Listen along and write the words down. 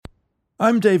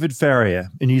I'm David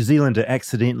Farrier, a New Zealander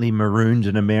accidentally marooned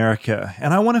in America,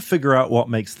 and I want to figure out what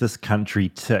makes this country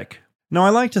tick. Now, I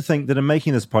like to think that in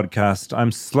making this podcast,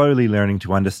 I'm slowly learning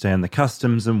to understand the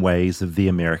customs and ways of the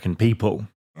American people.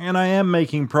 And I am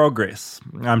making progress.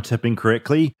 I'm tipping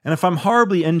correctly, and if I'm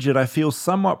horribly injured, I feel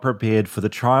somewhat prepared for the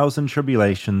trials and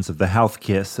tribulations of the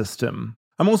healthcare system.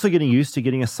 I'm also getting used to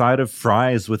getting a side of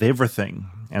fries with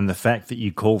everything, and the fact that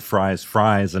you call fries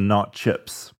fries and not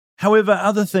chips. However,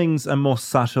 other things are more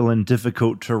subtle and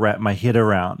difficult to wrap my head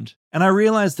around. And I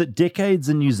realize that decades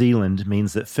in New Zealand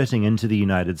means that fitting into the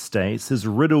United States is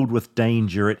riddled with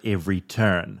danger at every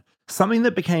turn. Something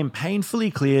that became painfully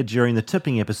clear during the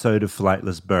tipping episode of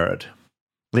Flightless Bird.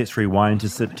 Let's rewind to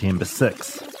September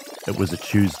 6th. It was a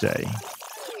Tuesday.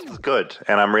 Good,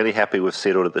 and I'm really happy we've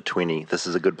settled at the 20. This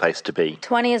is a good place to be.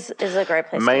 20 is a great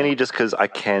place Mainly to be. just because I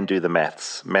can do the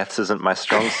maths. Maths isn't my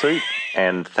strong suit,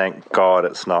 and thank God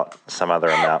it's not some other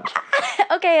amount.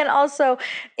 Okay, and also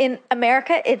in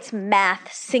America, it's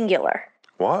math singular.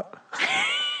 What?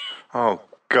 Oh,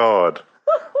 God.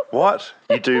 What?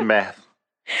 You do math?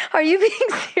 Are you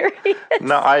being serious?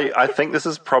 No, I think this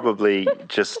is probably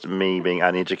just me being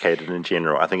uneducated in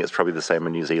general. I think it's probably the same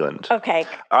in New Zealand. Okay.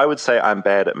 I would say I'm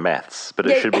bad at maths, but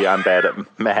it should be I'm bad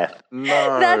at math.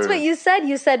 No. That's what you said.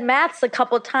 You said maths a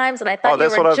couple times, and I thought you were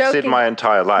joking. Oh, that's what I've said my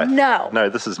entire life. No,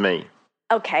 this is me.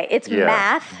 Okay, it's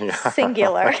math,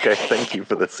 singular. Okay, thank you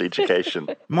for this education.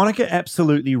 Monica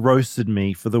absolutely roasted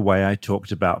me for the way I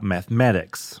talked about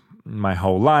mathematics. My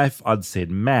whole life, I'd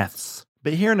said maths.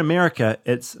 But here in America,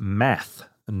 it's math,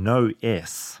 no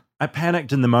S. I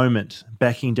panicked in the moment,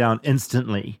 backing down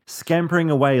instantly,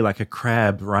 scampering away like a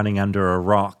crab running under a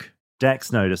rock.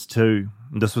 Dax noticed too.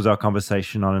 This was our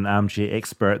conversation on an armchair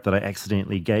expert that I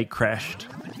accidentally gate crashed.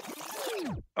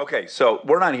 Okay, so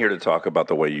we're not here to talk about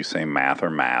the way you say math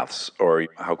or maths or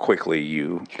how quickly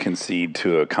you concede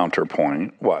to a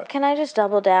counterpoint. What? Can I just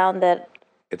double down that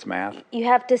it's math? you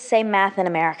have to say math in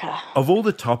America? Of all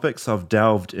the topics I've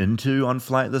delved into on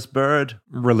Flightless Bird,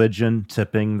 religion,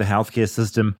 tipping, the healthcare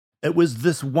system, it was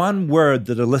this one word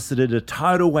that elicited a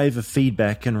tidal wave of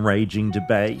feedback and raging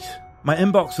debate. My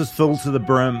inbox was filled to the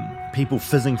brim, people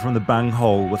fizzing from the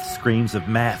bunghole with screams of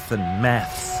math and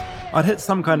maths. I'd hit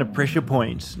some kind of pressure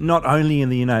point, not only in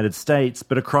the United States,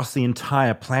 but across the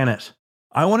entire planet.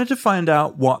 I wanted to find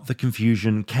out what the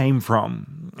confusion came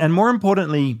from, and more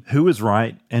importantly, who is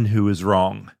right and who is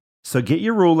wrong. So get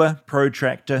your ruler,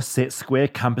 protractor, set square,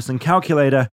 compass, and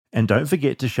calculator, and don't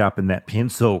forget to sharpen that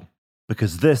pencil,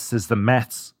 because this is the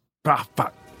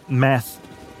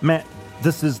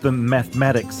this is the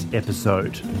mathematics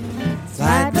episode.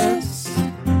 Flightless,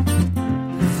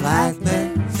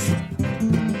 flightless.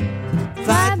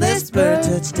 Flightless bird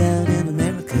touchdown in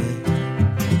America.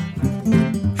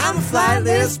 I'm a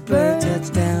flightless bird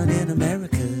touchdown in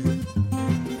America.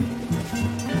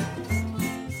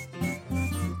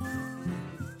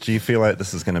 Do you feel like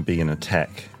this is going to be an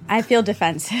attack? I feel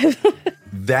defensive.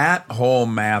 That whole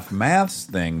maths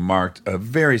thing marked a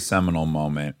very seminal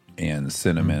moment in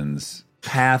Cinnamon's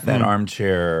path and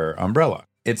armchair umbrella.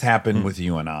 It's happened with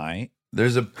you and I.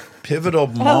 There's a pivotal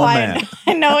moment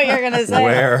I know what you're going to say.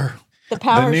 where the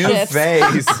power the new shifts.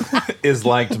 phase is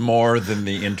liked more than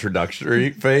the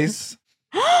introductory phase.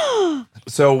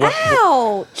 So what?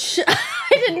 Ouch!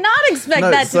 I did not expect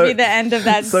that to be the end of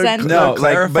that sentence. No,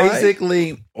 clarify. like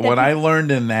basically what I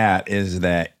learned in that is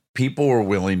that people were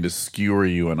willing to skewer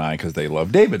you and I because they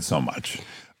love David so much.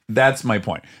 That's my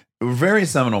point. A very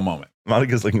seminal moment.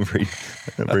 Monica's looking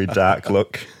a very dark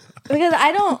look. Because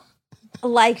I don't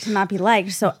like to not be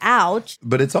liked, so ouch.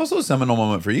 But it's also a seminal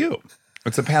moment for you.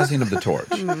 It's a passing of the torch.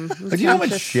 Like, do you know how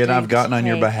much shit I've gotten on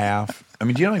your behalf? I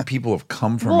mean, do you know how many people have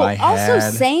come for my head?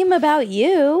 Also, same about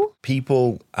you.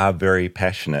 People are very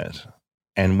passionate.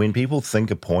 And when people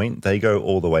think a point, they go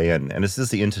all the way in. And it's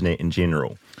just the internet in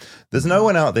general. There's no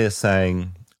one out there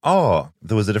saying, oh,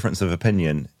 there was a difference of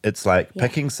opinion. It's like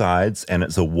picking sides and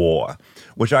it's a war,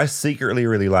 which I secretly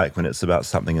really like when it's about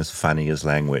something as funny as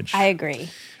language. I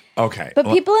agree. Okay. But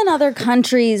people in other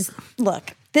countries,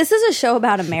 look, this is a show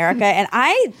about America, and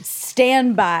I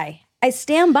stand by.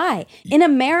 In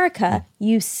America,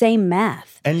 you say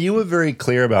math. And you were very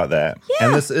clear about that. Yeah.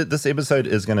 And this episode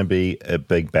is going to be a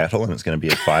big battle and it's going to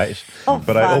be a fight. But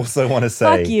fuck. I also want to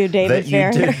say Fuck you, David that you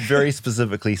Farrier. did very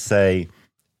specifically say,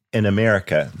 in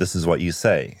America, this is what you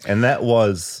say. And that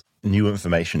was new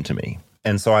information to me.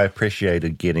 And so I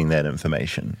appreciated getting that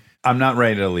information. I'm not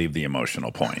ready to leave the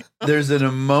emotional point. There's an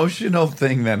emotional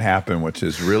thing that happened, which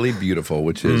is really beautiful,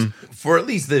 which is, for at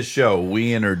least this show,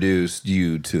 we introduced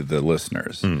you to the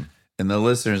listeners. And the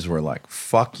listeners were like,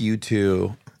 fuck you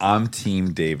two. I'm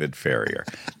Team David Farrier.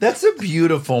 That's a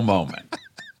beautiful moment.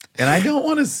 And I don't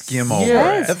want to skim over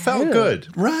Yeah, it. it felt good.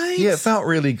 Right? Yeah, it felt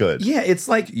really good. Yeah, it's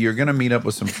like you're going to meet up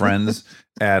with some friends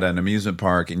at an amusement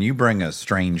park and you bring a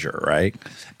stranger, right?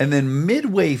 And then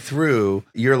midway through,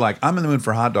 you're like, I'm in the mood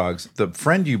for hot dogs. The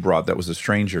friend you brought that was a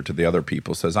stranger to the other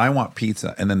people says, I want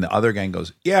pizza. And then the other gang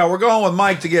goes, yeah, we're going with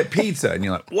Mike to get pizza. And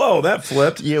you're like, whoa, that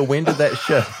flipped. Yeah, when did that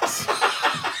shift?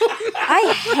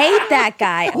 I hate that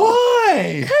guy.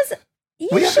 Why? Because you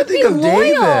We have to should be think of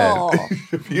loyal. David. You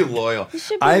should be loyal.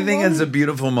 should be I think loyal. it's a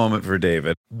beautiful moment for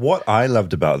David. What I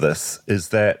loved about this is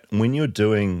that when you're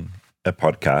doing a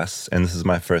podcast, and this is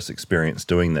my first experience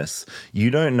doing this, you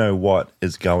don't know what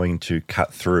is going to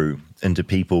cut through into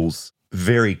people's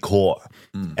very core.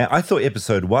 And I thought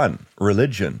episode 1,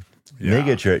 religion,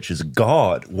 mega churches,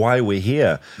 God, why we're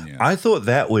here. Yeah. I thought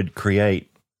that would create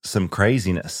some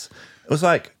craziness. It was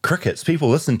like crickets. People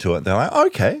listen to it. They're like,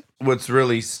 okay. What's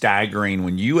really staggering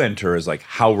when you enter is like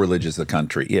how religious the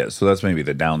country is. So that's maybe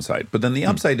the downside. But then the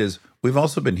upside is we've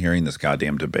also been hearing this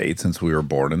goddamn debate since we were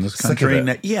born in this Sick of country. it.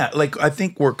 And yeah, like I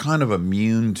think we're kind of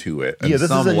immune to it. Yeah, this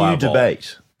is a new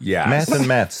debate. Yes. Math and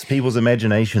maths. People's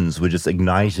imaginations were just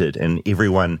ignited, and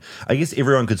I guess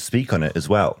everyone could speak on it as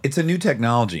well. It's a new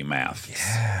technology, math.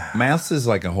 Yeah. Maths is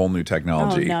like a whole new Oh,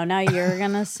 technology. no. Now you're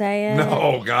going to say it.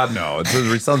 No, God, no.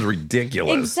 It sounds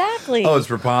ridiculous. Exactly. Oh, it's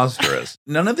preposterous.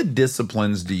 None of the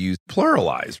disciplines do you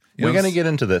pluralize. You We're know, going to get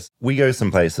into this. We go some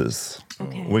places.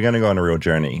 Okay. We're going to go on a real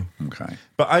journey. Okay.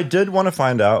 But I did want to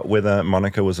find out whether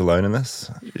Monica was alone in this.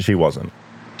 She wasn't.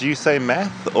 Do you say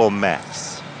math or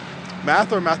maths?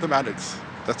 Math or mathematics?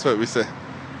 That's what we say.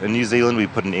 In New Zealand, we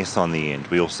put an S on the end.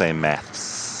 We all say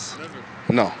maths.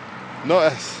 No. No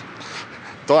S.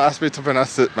 Don't ask me to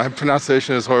pronounce it. My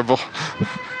pronunciation is horrible.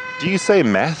 Do you say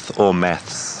math or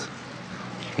maths?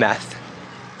 Math.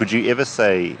 Would you ever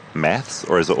say maths,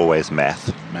 or is it always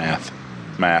math? Math.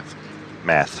 Math.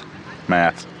 Math.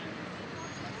 Math.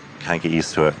 Can't get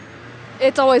used to it.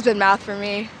 It's always been math for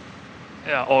me.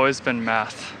 Yeah, always been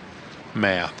math.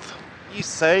 Math. You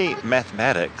say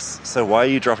mathematics, so why are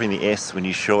you dropping the S when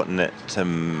you shorten it to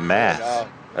math?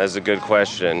 That's a good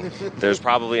question. There's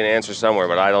probably an answer somewhere,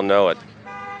 but I don't know it.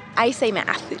 I say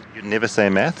math. You'd never say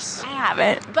maths? I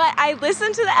haven't, but I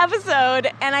listened to the episode,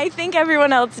 and I think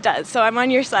everyone else does, so I'm on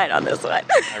your side on this one.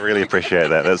 I really appreciate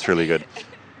that. That's really good.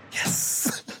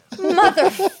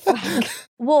 Motherfucker.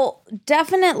 Well,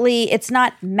 definitely it's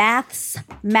not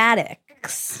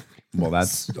mathematics. Well,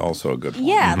 that's also a good point.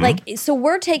 Yeah, like, so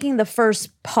we're taking the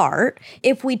first part.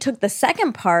 If we took the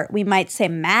second part, we might say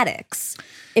Maddox,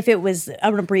 if it was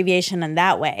an abbreviation in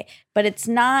that way. But it's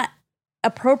not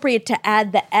appropriate to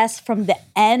add the S from the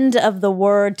end of the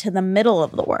word to the middle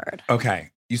of the word. Okay.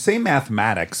 You say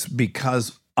mathematics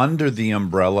because under the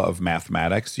umbrella of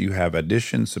mathematics, you have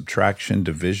addition, subtraction,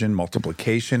 division,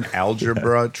 multiplication,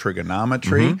 algebra,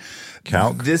 trigonometry.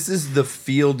 Calc. This is the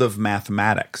field of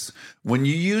mathematics. When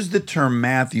you use the term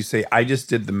math, you say, I just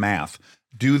did the math.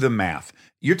 Do the math.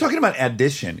 You're talking about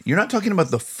addition. You're not talking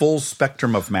about the full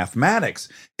spectrum of mathematics.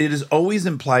 It is always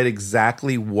implied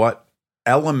exactly what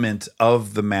element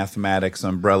of the mathematics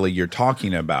umbrella you're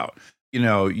talking about. You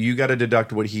know, you got to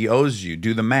deduct what he owes you.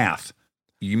 Do the math.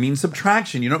 You mean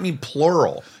subtraction. You don't mean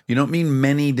plural. You don't mean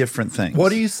many different things. What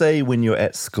do you say when you're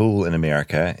at school in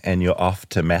America and you're off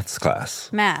to maths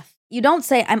class? Math. You don't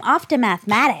say, I'm off to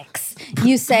mathematics.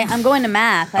 You say, I'm going to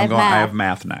math. I have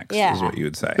math next, Yeah. is what you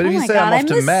would say. But if Oh you my say God, I'm I off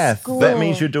to miss math, school. that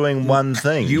means you're doing one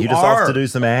thing. You You're just are. off to do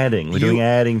some adding. We're doing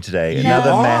adding today. You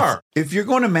Another are. math. If you're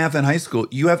going to math in high school,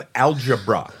 you have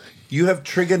algebra. You have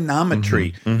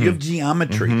trigonometry. You have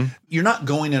geometry. You're not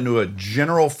going into a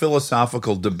general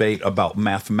philosophical debate about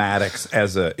mathematics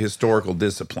as a historical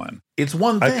discipline. It's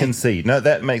one thing. I can see. No,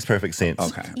 that makes perfect sense.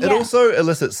 Okay. It Yeah. also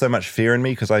elicits so much fear in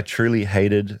me because I truly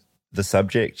hated the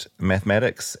subject,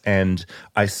 mathematics, and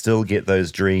I still get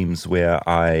those dreams where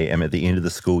I am at the end of the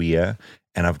school year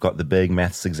and I've got the big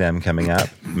math exam coming up.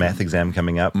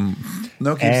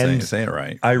 No, keep And say it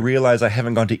right. I realize I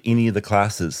haven't gone to any of the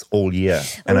classes all year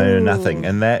and I know nothing.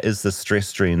 And that is the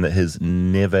stress dream that has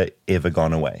never, ever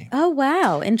gone away. Oh,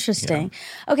 wow. Interesting.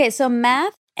 Okay, so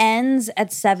math ends at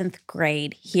 7th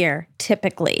grade here,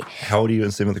 typically. How old are you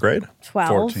in 7th grade? 12.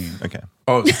 14. Okay.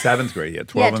 Oh, 7th grade. Yeah,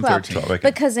 12 Yeah, and 12. 13. Okay.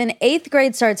 Because in 8th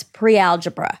grade starts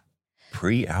pre-algebra.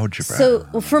 Pre-algebra. So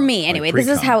well, for me, anyway, this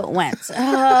is pre-com. how it went.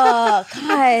 Oh,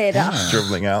 God.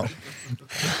 Dribbling out.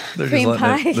 They're Cream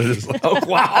pie. They're just, oh,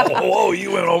 wow. Whoa,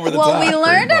 you went over the Well, top. we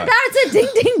learned Cream pie. about it. Ding,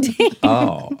 ding, ding.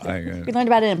 Oh, We learned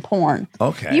about it in porn.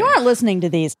 okay. You aren't listening to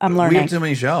these. I'm We learning. have too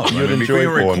many shows. You'd Between enjoy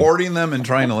porn. recording them and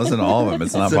trying to listen to all of them,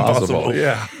 it's not possible. impossible.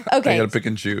 Yeah. Okay. I got to pick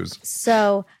and choose.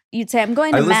 So you'd say, I'm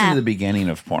going to I listened math. to the beginning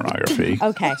of pornography.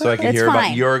 Okay. So I could It's hear fine.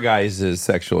 about your guys'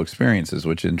 sexual experiences,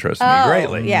 which interests me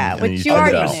greatly. Yeah, And which you you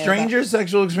already turned knew. down. Strangers'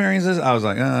 sexual experiences, I was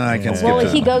like, I can't skip Well,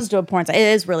 that. he goes to a porn site. It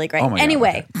is really great. Oh my God,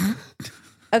 Anyway.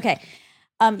 Okay.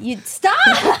 You'd stop.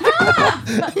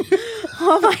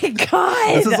 Oh my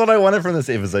God. This is what I wanted from this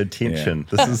episode, tension.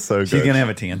 This is so good. She's going to have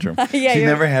a tantrum. Yeah, She you're-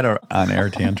 never had an on-air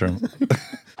tantrum.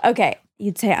 Okay.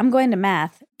 You'd say, I'm going to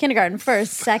math. Kindergarten,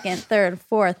 first, second, third,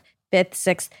 fourth, fifth,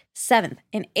 sixth, seventh.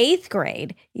 In 8th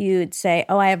grade, you'd say,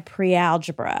 I have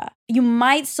pre-algebra. You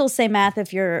might still say math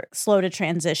if you're slow to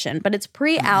transition, but it's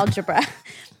pre-algebra.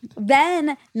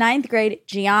 Then 9th grade,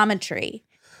 geometry.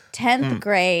 10th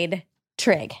grade,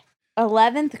 trig.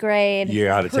 11th grade, You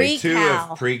got to take 2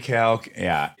 pre-cal. of pre-calc,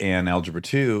 and algebra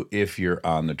 2 if you're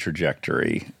on the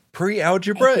trajectory.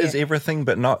 Pre-algebra is everything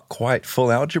but not quite full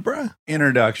algebra.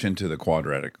 Introduction to the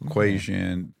quadratic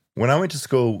equation. When I went to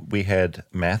school, we had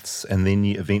maths, and then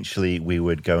eventually we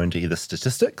would go into either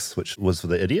statistics, which was for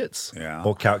the idiots,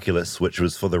 or calculus, which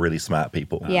was for the really smart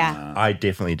people. Yeah. I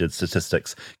definitely did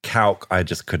statistics. Calc, I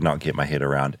just could not get my head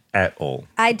around at all.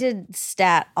 I did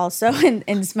stat also in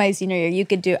my senior year.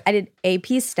 I did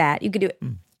AP stat. You could do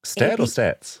Stat AP or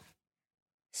stats?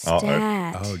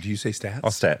 stat. Oh, do you say stats? Oh,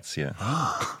 stats, yeah.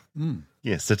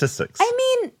 Yeah, statistics.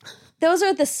 I mean, those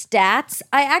are the stats.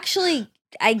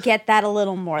 I get that a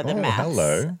little more than maths.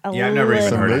 hello. Yeah, I've never even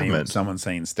Some heard movement. someone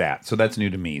saying stat. So that's new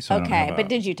to me. So I don't Okay, have but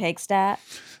did you take stat?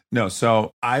 No,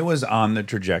 so I was on the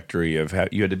trajectory of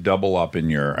you had to double up in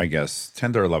your, I guess,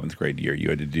 10th or 11th grade year. You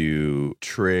had to do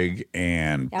trig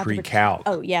and Algebra. pre-calc.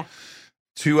 Oh, yeah.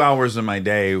 2 hours of my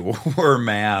day were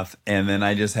math, and then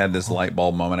I just had this light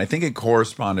bulb moment. I think it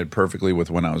corresponded perfectly with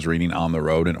when I was reading On the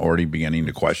Road and already beginning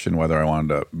to question whether I wanted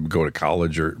to go to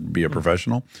college or be a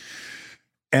professional.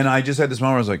 And I just had this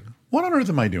moment where I was like, what on earth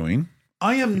am I doing?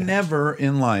 I am never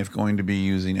in life going to be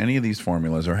using any of these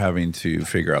formulas or having to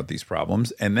figure out these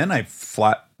problems. And then I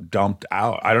flat dumped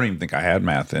out. I don't even think I had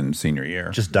math in senior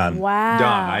year. Just done. Wow.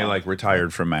 Done. I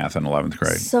retired from math in 11th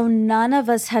grade. So none of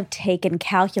us have taken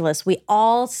calculus. We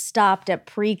all stopped at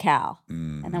pre-cal,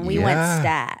 and then we went Yeah.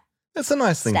 stat. That's a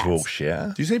nice thing to Stats. all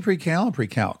share. Do you say pre-cal or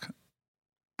pre-calc?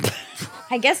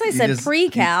 I guess I You said just-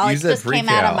 pre-cal. you It said just came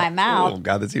out of pre-cal. my mouth. Oh,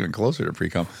 God, that's even closer to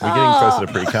pre-cal. We're getting closer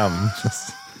to pre-cum.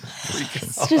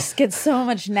 It just gets so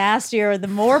much nastier. The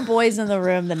more boys in the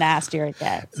room, the nastier it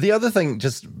gets. The other thing,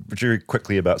 just very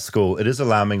quickly about school, it is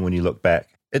alarming when you look back.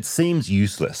 It seems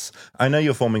useless. I know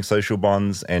you're forming social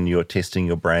bonds and you're testing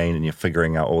your brain and you're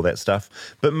figuring out all that stuff,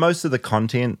 but most of the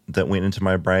content that went into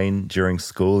my brain during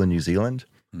school in New Zealand,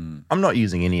 I'm not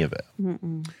using any of it.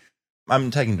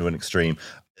 I'm taking it to an extreme.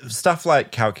 Stuff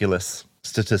like calculus,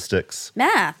 statistics,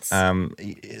 Maths.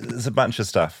 there's a bunch of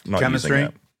stuff. Not Chemistry? using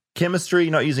it. Chemistry,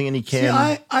 not using any chem.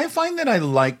 See, I find that I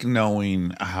like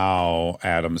knowing how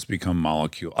atoms become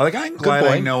molecules. Like, I'm glad I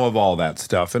point. know of all that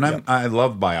stuff. And I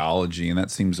love biology, and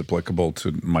that seems applicable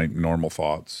to my normal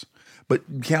thoughts. But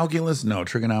calculus, no.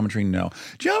 Trigonometry, no.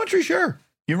 Geometry, sure.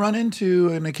 You run into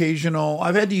an occasional...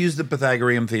 I've had to use the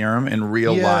Pythagorean theorem in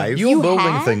real life. You're You building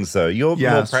have? things, though. You're more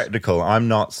Yes. practical. I'm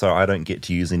not, so I don't get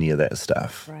to use any of that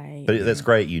stuff. Right. But that's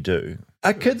great you do.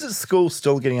 Are kids at school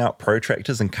still getting out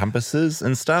protractors and compasses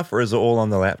and stuff, or is it all on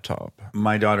the laptop?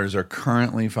 My daughters are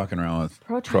currently fucking around with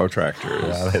protractors.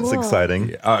 Wow, that's Cool.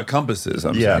 exciting. Compasses,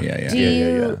 I'm Yeah. saying. Yeah, yeah. Do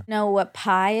you know what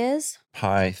pi is?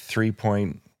 Pi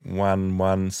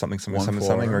 3.11 something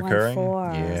recurring.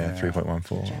 1.4. Yeah,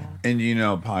 3.14. And you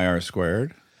know pi r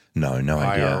squared? No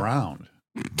Pi idea. r round.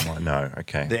 Oh, no,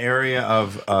 okay. The area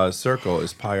of a circle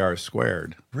is pi r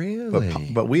squared.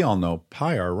 Really? But we all know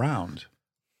pi r round.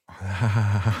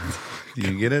 Do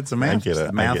you get it? It's a math, I get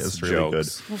it. math It's really good.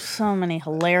 jokes. There's so many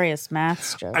hilarious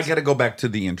math jokes. I got to go back to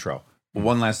the intro.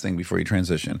 One last thing before you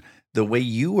transition. The way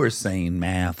you were saying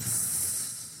maths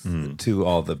to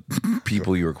all the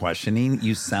people you were questioning,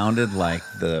 you sounded like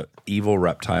the evil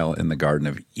reptile in the Garden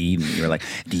of Eden. You were like,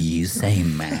 do you say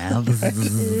maths?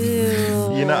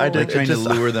 You know, I Like did trying to just,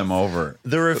 lure them over.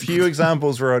 There are a few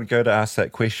examples where I'd go to ask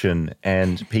that question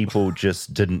and people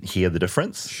just didn't hear the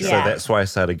difference. Yeah. So that's why I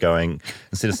started going,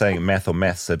 instead of saying math or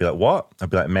maths, they'd be like, what? I'd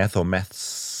be like, math or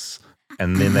maths.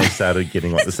 And then they started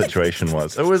getting what the situation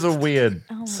was. It was a weird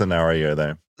scenario,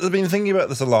 though. I've been thinking about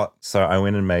this a lot. So I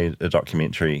went and made a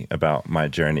documentary about my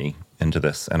journey into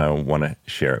this, and I want to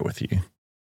share it with you.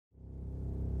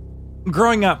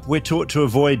 Growing up, we're taught to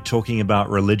avoid talking about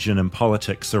religion and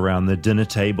politics around the dinner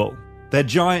table. They're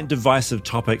giant divisive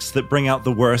topics that bring out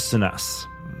the worst in us.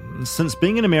 Since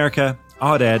being in America,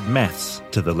 I'd add maths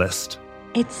to the list,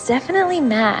 It's definitely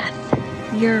math.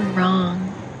 You're wrong.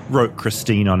 wrote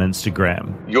Christine on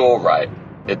Instagram. You're right.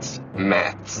 It's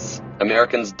maths.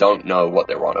 Americans don't know what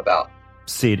they're on about,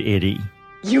 said Eddie.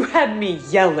 You had me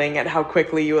yelling at how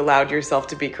quickly you allowed yourself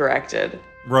to be corrected,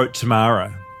 wrote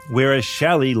Tamara, whereas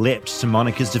Shelley leapt to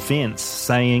Monica's defense,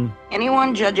 saying,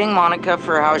 anyone judging Monica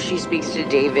for how she speaks to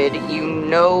David, you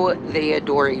know they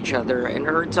adore each other, and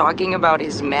her talking about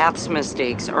his maths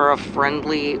mistakes are a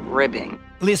friendly ribbing.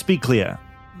 Let's be clear.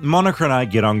 Monica and I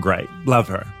get on great, love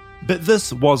her. But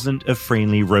this wasn't a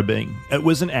friendly ribbing. It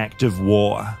was an act of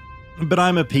war. But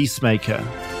I'm a peacemaker.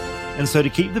 And so to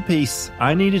keep the peace,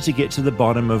 I needed to get to the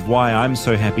bottom of why I'm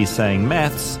so happy saying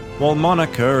maths, while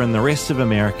Monica and the rest of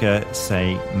America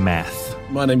say math.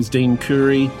 My name's Dean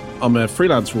Curry. I'm a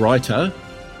freelance writer.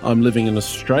 I'm living in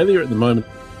Australia at the moment.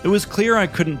 It was clear I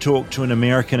couldn't talk to an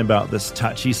American about this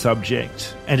touchy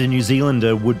subject, and a New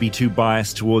Zealander would be too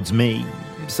biased towards me.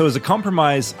 So as a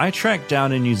compromise, I tracked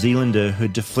down a New Zealander who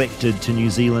deflected to New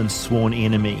Zealand's sworn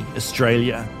enemy,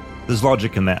 Australia. There's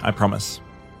logic in that, I promise.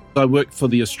 I work for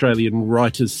the Australian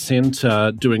Writers'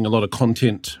 Centre doing a lot of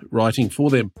content writing for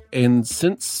them. And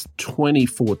since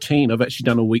 2014, I've actually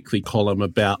done a weekly column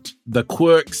about the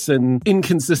quirks and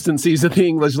inconsistencies of the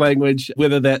English language,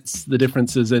 whether that's the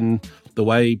differences in the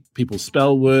way people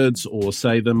spell words or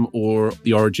say them, or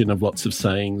the origin of lots of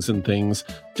sayings and things.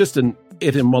 Just an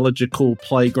etymological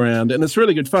playground, and it's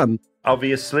really good fun.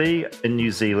 Obviously, in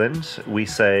New Zealand, we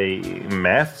say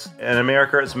maths. In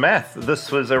America, it's math.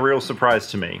 This was a real surprise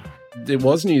to me. It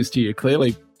was news to you,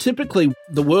 clearly. Typically,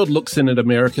 the world looks in at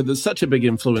America. There's such a big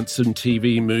influence in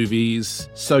TV, movies,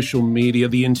 social media,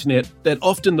 the internet, that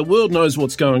often the world knows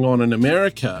what's going on in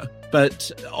America,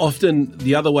 but often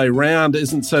the other way around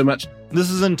isn't so much. This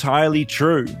is entirely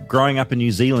true. Growing up in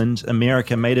New Zealand,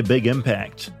 America made a big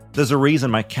impact. There's a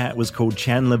reason my cat was called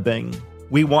Chandler Bing.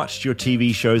 We watched your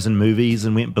TV shows and movies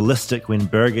and went ballistic when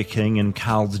Burger King and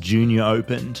Carl's Jr.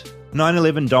 opened.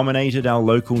 9/11 dominated our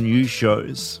local news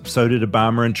shows, so did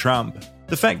Obama and Trump.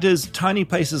 The fact is, tiny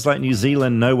places like New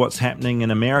Zealand know what's happening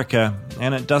in America,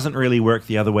 and it doesn't really work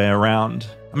the other way around.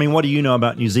 I mean, what do you know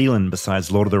about New Zealand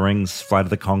besides Lord of the Rings, Flight of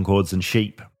the Conchords, and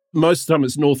sheep? Most of the time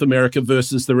it's North America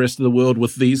versus the rest of the world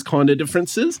with these kind of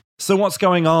differences. So what's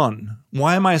going on?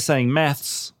 Why am I saying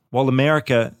maths while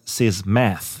America says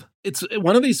math? It's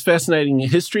one of these fascinating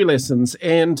history lessons,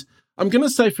 and I'm going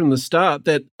to say from the start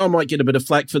that I might get a bit of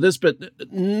flack for this, but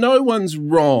no one's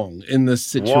wrong in this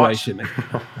situation.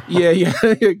 Yeah,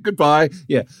 goodbye.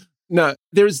 Yeah. No,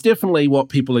 there is definitely what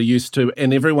people are used to,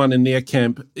 and everyone in their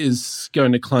camp is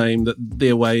going to claim that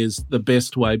their way is the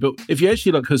best way. But if you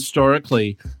actually look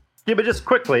historically... Yeah, but just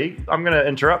quickly, I'm going to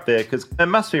interrupt there because it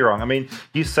must be wrong. I mean,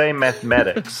 you say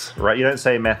mathematics, right? You don't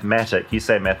say mathematic. You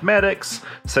say mathematics.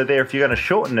 So there, if you're going to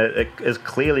shorten it, it is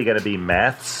clearly going to be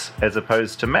maths as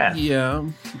opposed to math. Yeah.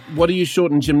 What do you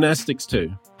shorten gymnastics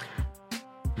to?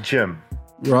 Gym.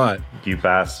 Right. You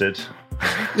bastard.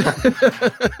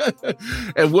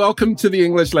 And welcome to the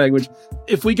English language.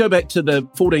 If we go back to the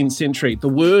 14th century, the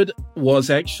word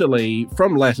was actually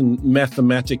from Latin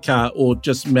mathematica, or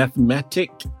just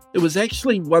mathematic. It was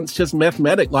actually once just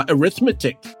mathematic, like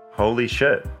arithmetic. Holy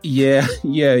shit. Yeah.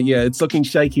 It's looking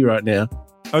shaky right now.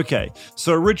 Okay,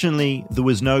 so originally there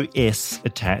was no S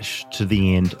attached to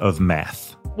the end of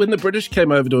math. When the British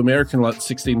came over to America in like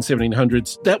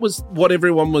 1700s, that was what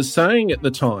everyone was saying at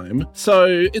the time.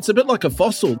 So it's a bit like a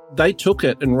fossil. They took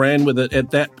it and ran with it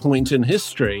at that point in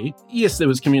history. Yes, there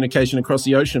was communication across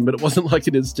the ocean, but it wasn't like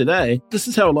it is today. This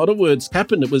is how a lot of words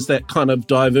happened. It was that kind of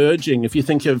diverging. If you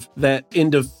think of that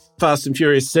end of Fast and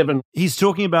Furious 7. He's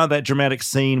talking about that dramatic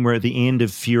scene where at the end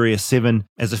of Furious 7,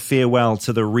 as a farewell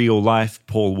to the real-life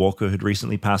Paul Walker who'd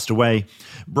recently passed away,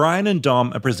 Brian and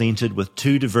Dom are presented with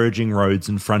two diverging roads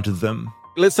in front of them.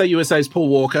 Let's say USA's Paul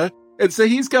Walker, and so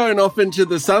he's going off into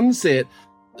the sunset.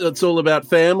 It's all about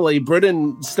family.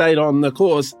 Britain stayed on the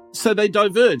course, so they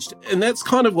diverged. And that's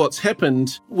kind of what's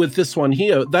happened with this one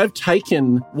here. They've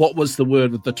taken what was the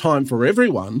word at the time for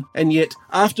everyone, and yet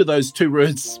after those two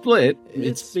words split,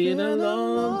 it's been a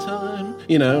long time,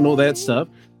 and all that stuff.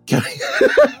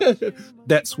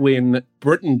 That's when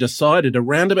Britain decided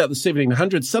around about the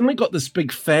 1700s, suddenly got this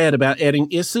big fad about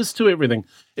adding S's to everything.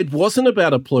 It wasn't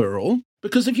about a plural,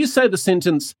 because if you say the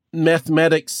sentence,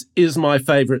 mathematics is my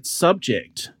favourite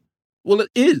subject, well, it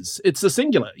is. It's the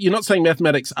singular. You're not saying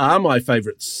mathematics are my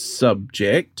favourite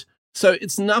subject. So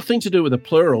it's nothing to do with a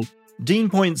plural. Dean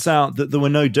points out that there were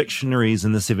no dictionaries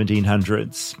in the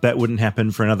 1700s. That wouldn't happen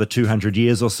for another 200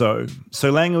 years or so. So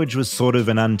language was sort of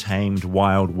an untamed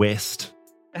Wild West.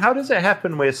 How does it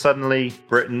happen where suddenly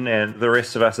Britain and the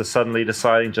rest of us are suddenly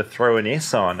deciding to throw an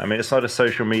S on? I mean, it's not a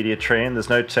social media trend. There's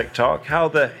no TikTok. How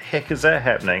the heck is that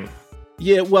happening?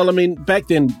 Yeah, well, I mean, back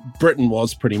then, Britain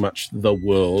was pretty much the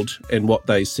world and what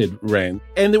they said ran.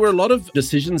 And there were a lot of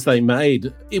decisions they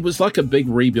made. It was like a big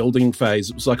rebuilding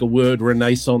phase. It was like a word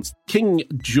renaissance.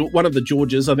 One of the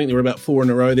Georges, I think there were about 4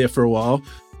 in a row there for a while,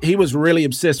 he was really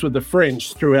obsessed with the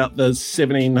French throughout the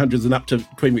 1700s and up to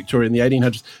Queen Victoria in the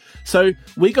 1800s. So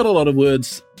we got a lot of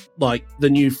words like the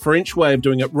new French way of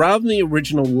doing it rather than the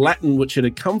original Latin, which it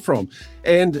had come from.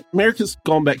 And America's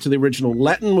gone back to the original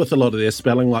Latin with a lot of their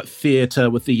spelling, like theatre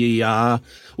with the ER,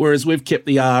 whereas we've kept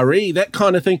the RE, that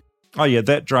kind of thing. Oh, yeah,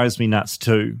 that drives me nuts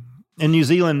too. In New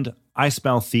Zealand, I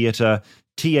spell theatre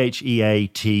Theatre.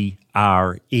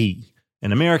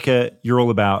 In America, you're all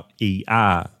about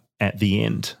ER at the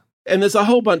end. And there's a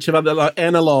whole bunch of other like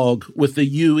analog with the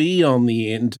UE on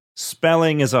the end.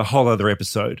 Spelling is a whole other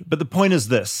episode, but the point is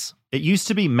this. It used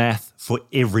to be math for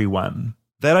everyone.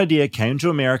 That idea came to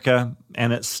America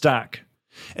and it stuck.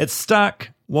 It stuck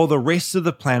while the rest of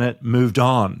the planet moved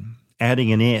on,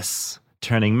 adding an S,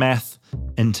 turning math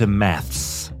into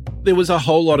maths. There was a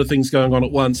whole lot of things going on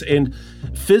at once, and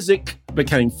physics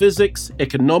became physics,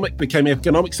 economic became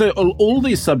economics. So all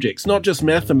these subjects, not just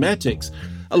mathematics,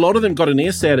 a lot of them got an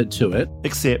S added to it.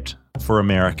 Except for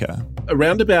America.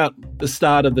 Around about the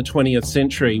start of the 20th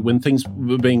century, when things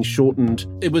were being shortened,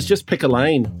 it was just pick a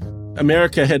lane.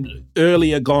 America had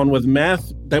earlier gone with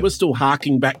math. They were still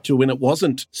harking back to when it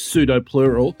wasn't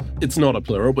pseudo-plural. It's not a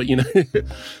plural, but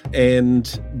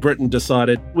And Britain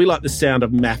decided, we like the sound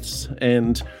of maths.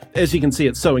 And as you can see,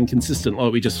 it's so inconsistent.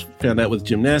 Like we just found out with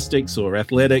gymnastics or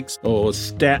athletics or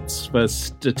stats for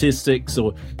statistics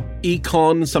or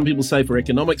econ, some people say for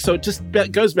economics. So it just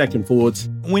goes back and forwards.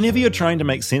 Whenever you're trying to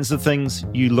make sense of things,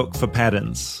 you look for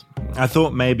patterns. I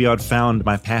thought maybe I'd found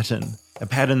my pattern. A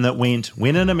pattern that went,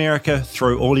 when in America,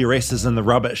 throw all your S's in the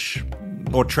rubbish.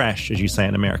 Or trash, as you say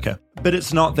in America. But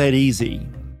it's not that easy.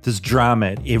 There's drama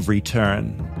at every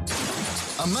turn.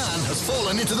 A man has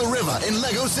fallen into the river in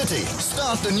Lego City.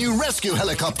 Start the new rescue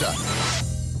helicopter.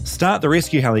 Start the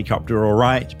rescue helicopter, all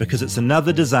right, because it's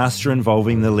another disaster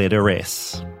involving the letter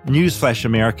S. Newsflash,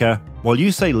 America. While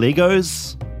you say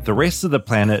Legos, the rest of the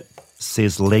planet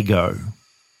says Lego.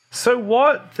 So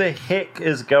what the heck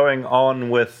is going on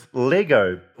with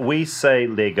Lego? We say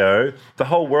Lego. The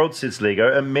whole world says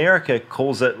Lego. America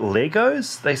calls it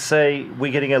Legos. They say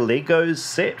we're getting a Legos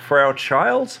set for our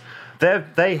child.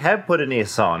 They have put an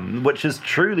S on, which is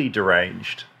truly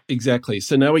deranged. Exactly.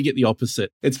 So now we get the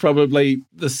opposite. It's probably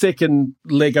the second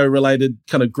Lego-related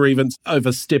kind of grievance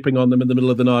overstepping on them in the middle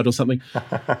of the night or something.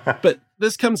 But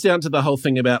this comes down to the whole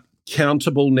thing about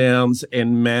countable nouns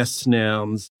and mass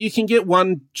nouns. You can get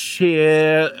one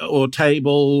chair or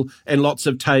table and lots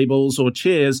of tables or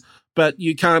chairs, but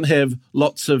you can't have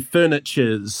lots of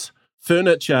furnitures.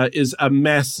 Furniture is a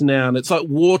mass noun. It's like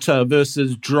water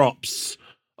versus drops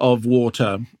of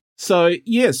water. So,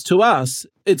 yes, to us,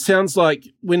 it sounds like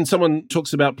when someone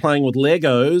talks about playing with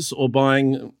Legos or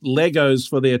buying Legos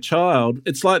for their child,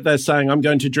 it's like they're saying, I'm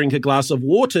going to drink a glass of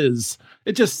waters.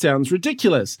 It just sounds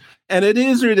ridiculous. And it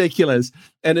is ridiculous.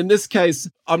 And in this case,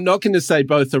 I'm not going to say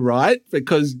both are right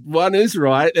because one is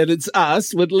right and it's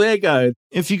us with Lego.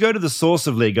 If you go to the source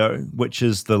of Lego, which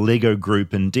is the Lego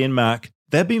Group in Denmark,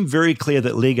 they've been very clear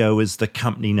that Lego is the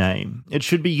company name. It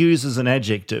should be used as an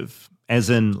adjective, as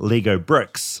in Lego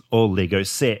bricks or Lego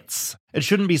sets. It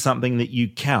shouldn't be something that you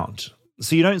count.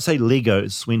 So you don't say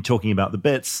Legos when talking about the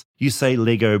bits, you say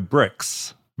Lego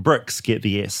bricks. Bricks get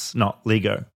the S, not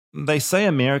Lego. They say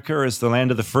America is the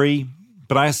land of the free,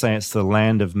 but I say it's the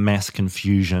land of mass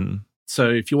confusion. So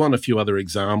if you want a few other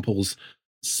examples,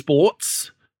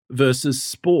 sports versus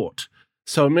sport.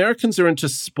 So Americans are into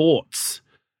sports.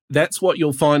 That's what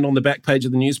you'll find on the back page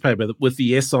of the newspaper with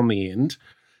the S on the end.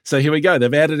 So here we go.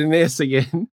 They've added an S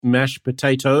again. Mashed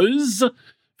potatoes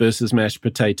versus mashed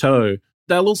potato.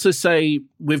 They'll also say,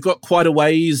 we've got quite a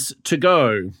ways to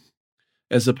go,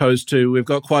 as opposed to we've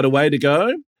got quite a way to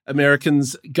go.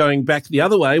 Americans going back the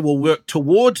other way will work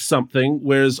towards something,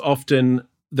 whereas often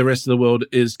the rest of the world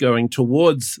is going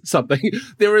towards something.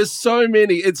 There are so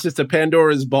many. It's just a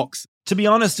Pandora's box. To be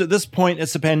honest, at this point,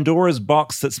 it's a Pandora's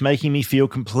box that's making me feel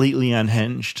completely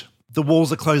unhinged. The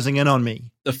walls are closing in on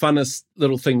me. The funnest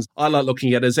little things I like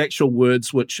looking at is actual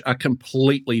words which are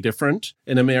completely different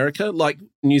in America. Like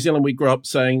New Zealand, we grew up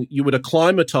saying you would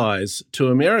acclimatise to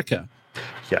America.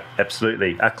 Yeah,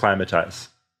 absolutely. Acclimatise.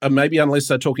 Maybe unless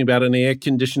they're talking about an air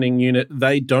conditioning unit,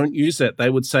 they don't use that. They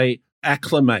would say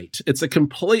acclimate. It's a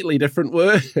completely different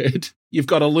word. You've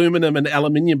got aluminum and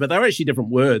aluminium, but they're actually different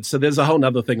words. So there's a whole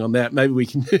other thing on that. Maybe we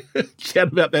can chat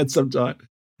about that sometime.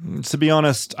 To be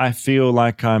honest, I feel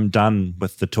like I'm done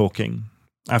with the talking.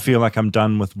 I feel like I'm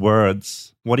done with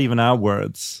words. What even are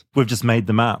words? We've just made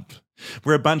them up.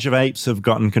 We're a bunch of apes who've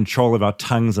gotten control of our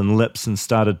tongues and lips and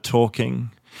started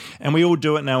talking. And we all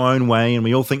do it in our own way, and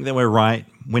we all think that we're right,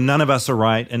 when none of us are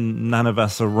right and none of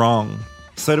us are wrong.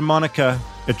 So to Monica,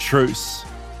 a truce.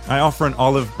 I offer an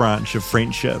olive branch of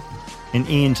friendship, an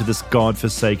end to this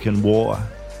God-forsaken war.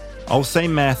 I'll say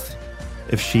math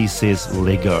if she says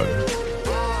Lego.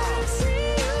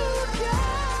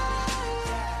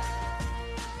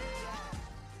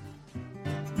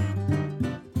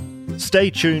 Stay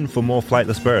tuned for more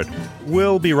Flightless Bird.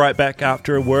 We'll be right back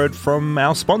after a word from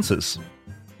our sponsors.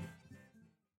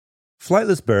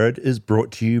 Flightless Bird is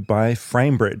brought to you by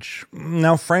FrameBridge.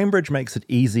 Now, FrameBridge makes it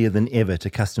easier than ever to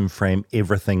custom frame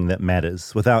everything that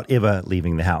matters without ever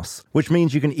leaving the house, which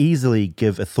means you can easily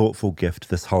give a thoughtful gift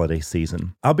this holiday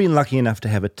season. I've been lucky enough to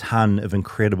have a ton of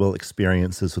incredible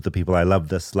experiences with the people I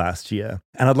loved this last year,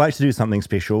 and I'd like to do something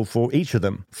special for each of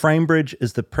them. FrameBridge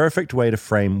is the perfect way to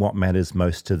frame what matters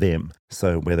most to them.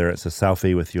 So whether it's a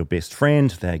selfie with your best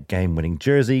friend, their game-winning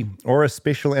jersey, or a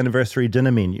special anniversary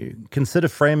dinner menu, consider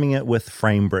framing it with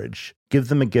FrameBridge. Give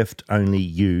them a gift only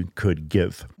you could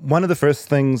give. One of the first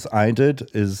things I did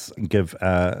is give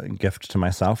a gift to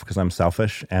myself because I'm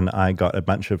selfish, and I got a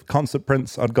bunch of concert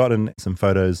prints I'd gotten, some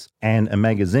photos, and a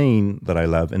magazine that I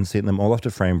love, and sent them all off to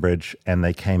FrameBridge, and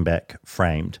they came back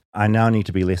framed. I now need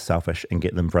to be less selfish and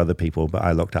get them for other people, but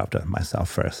I looked after myself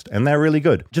first, and they're really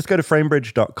good. Just go to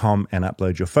framebridge.com and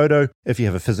upload your photo. If you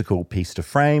have a physical piece to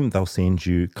frame, they'll send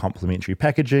you complimentary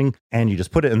packaging, and you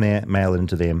just put it in there, mail it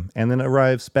into them, and then it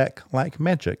arrives back like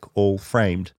magic, all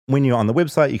framed. When you're on the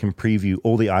website, you can preview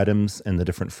all the items in the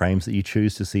different frames that you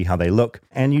choose to see how they look,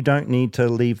 and you don't need to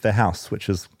leave the house, which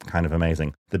is kind of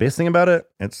amazing. The best thing about it,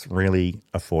 it's really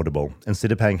affordable.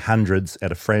 Instead of paying hundreds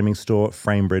at a framing store,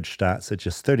 FrameBridge starts at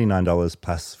just $39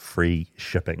 plus free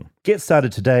shipping. Get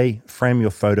started today, frame your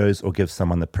photos, or give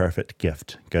someone the perfect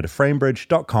gift. Go to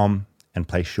framebridge.com and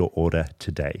place your order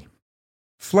today.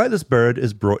 Flightless Bird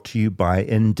is brought to you by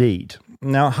Indeed.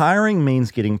 Now, hiring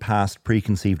means getting past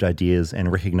preconceived ideas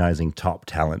and recognizing top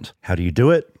talent. How do you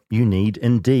do it? You need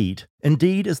Indeed.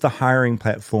 Indeed is the hiring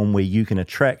platform where you can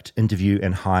attract, interview,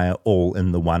 and hire all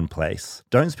in the one place.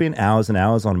 Don't spend hours and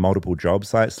hours on multiple job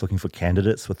sites looking for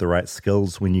candidates with the right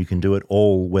skills when you can do it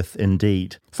all with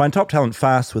Indeed. Find top talent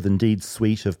fast with Indeed's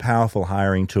suite of powerful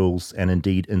hiring tools and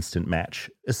Indeed Instant Match,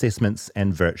 assessments,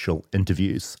 and virtual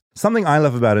interviews. Something I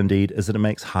love about Indeed is that it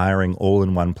makes hiring all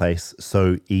in one place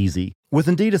so easy. With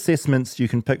Indeed Assessments, you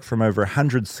can pick from over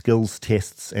 100 skills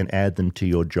tests and add them to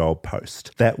your job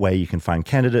post. That way you can find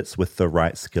candidates with the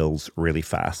right skills really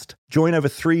fast. Join over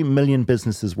 3 million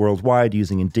businesses worldwide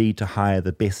using Indeed to hire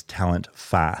the best talent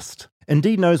fast.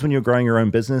 Indeed knows when you're growing your own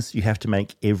business, you have to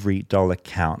make every dollar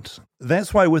count.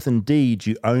 That's why with Indeed,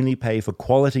 you only pay for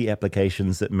quality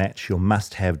applications that match your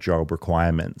must-have job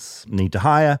requirements. Need to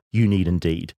hire? You need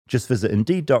Indeed. Just visit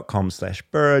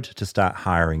Indeed.com/bird to start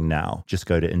hiring now. Just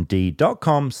go to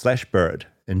Indeed.com/bird.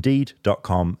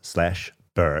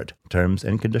 Indeed.com/bird. Terms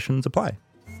and conditions apply.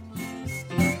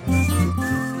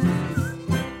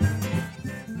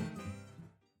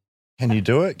 Can you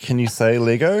do it? Can you say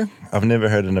Lego? I've never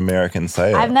heard an American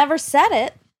say it. I've never said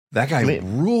it. That guy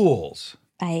rules.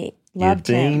 I loved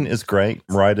him. Dean is great.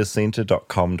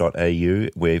 Writerscenter.com.au,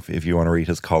 where if you want to read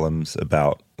his columns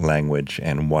about language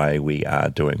and why we are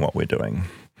doing what we're doing.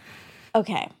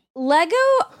 Okay. Lego,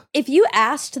 if you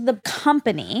asked the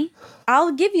company,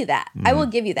 I'll give you that. I will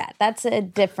give you that. That's a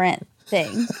different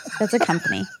thing. That's a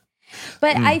company.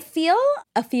 But I feel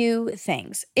a few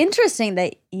things. Interesting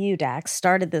that you, Dax,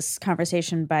 started this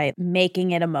conversation by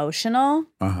making it emotional.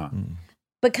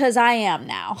 Because I am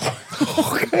now.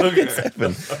 Because it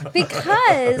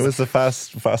was the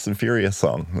Fast and Furious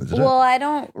song. Well, I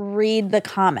don't read the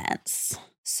comments.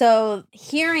 So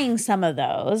hearing some of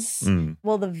those,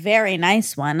 well, the very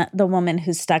nice one, the woman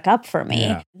who stuck up for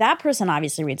me, that person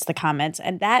obviously reads the comments.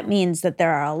 And that means that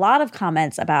there are a lot of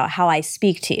comments about how I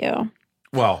speak to you.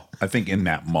 Well, I think in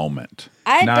that moment,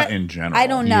 not in general. I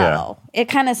don't know. Yeah. It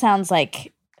kind of sounds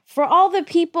like for all the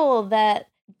people that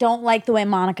don't like the way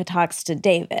Monica talks to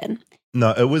David.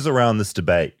 No, it was around this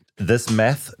debate. This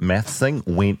math thing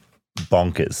went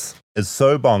bonkers. It's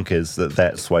so bonkers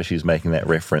that's why she's making that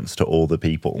reference to all the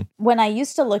people. When I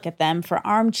used to look at them for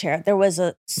Armchair, there was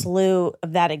a slew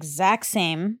of that exact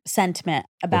same sentiment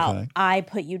about I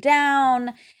put you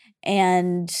down,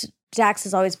 and Dax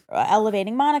is always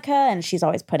elevating Monica and she's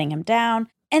always putting him down.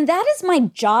 And that is my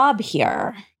job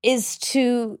here, is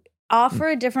to offer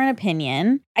a different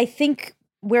opinion. I think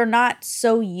we're not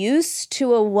so used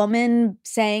to a woman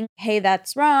saying, hey,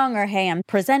 that's wrong, or hey, I'm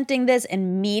presenting this,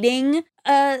 and meeting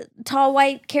a tall,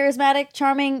 white, charismatic,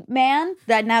 charming man,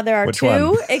 that now there are Which two.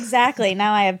 one? Exactly.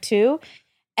 Now I have two.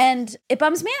 And it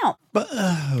bums me out. But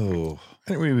I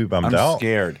think we'd be bummed I'm out.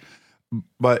 scared.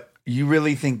 But you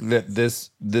really think that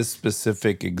this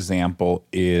specific example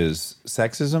is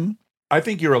sexism? I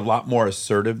think you're a lot more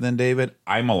assertive than David.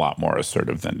 I'm a lot more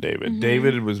assertive than David. Mm-hmm.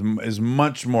 David is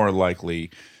much more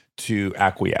likely to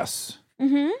acquiesce.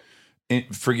 Mm-hmm.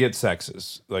 Forget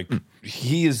sexist. Like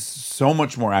he is so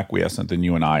much more acquiescent than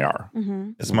you and I are.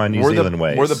 Mm-hmm. It's my New Zealand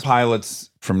ways. We're the pilots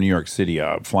from New York City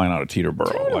flying out of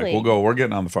Teterboro. Totally. Like we're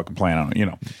getting on the fucking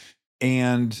plane,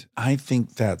 And I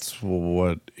think that's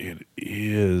what it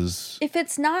is. If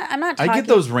it's not, I'm not talking. I get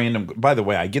those by the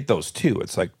way, I get those too.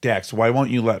 It's like, Dax, why won't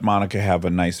you let Monica have a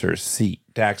nicer seat?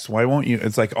 Dax, why won't you?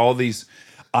 It's like all these,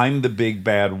 I'm the big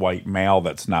bad white male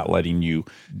that's not letting you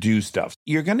do stuff.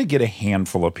 You're going to get a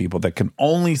handful of people that can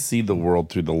only see the world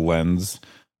through the lens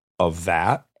of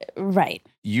that. Right.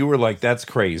 You were like, that's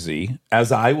crazy,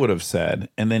 as I would have said.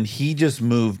 And then he just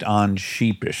moved on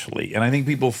sheepishly. And I think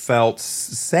people felt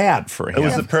sad for him. It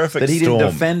was the perfect that he storm.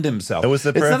 didn't defend himself. It was the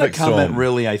It's not a perfect comment, storm.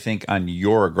 really, I think, on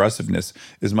your aggressiveness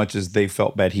as much as they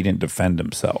felt bad he didn't defend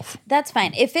himself. That's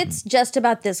fine. If it's just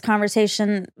about this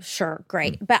conversation, sure,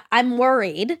 great. But I'm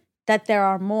worried that there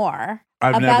are more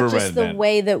I've about never just read the that.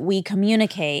 way that we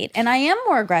communicate. And I am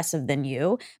more aggressive than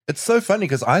you. It's so funny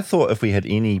because I thought if we had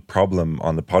any problem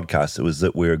on the podcast, it was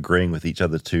that we're agreeing with each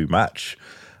other too much.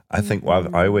 I think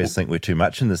I always think we're too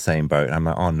much in the same boat. I'm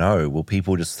like, oh no, well,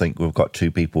 people just think we've got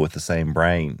two people with the same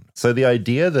brain. So the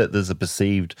idea that there's a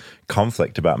perceived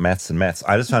conflict about maths and maths,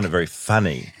 I just found it very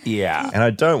funny. Yeah. And I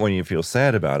don't want you to feel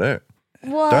sad about it.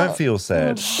 Well, Don't feel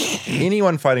sad.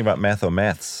 Anyone fighting about math or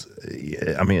maths,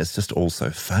 I mean, it's just all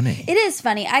so funny. it is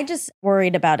funny. I just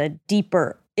worried about a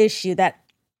deeper issue that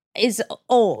is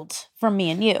old from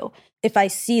me and you. If I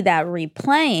see that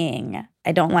replaying,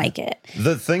 I don't like it.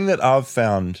 The thing that I've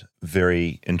found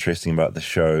very interesting about the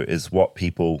show is what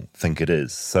people think it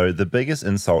is. So the biggest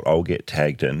insult I'll get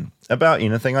tagged in about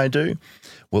anything I do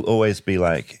will always be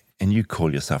like, and you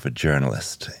call yourself a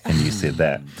journalist, and you said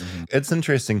that. It's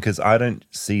interesting because I don't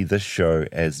see this show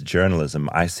as journalism.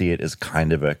 I see it as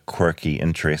kind of a quirky,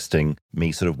 interesting,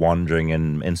 me sort of wandering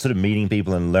and sort of meeting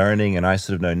people and learning, and I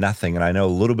sort of know nothing, and I know a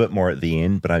little bit more at the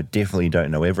end, but I definitely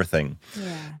don't know everything.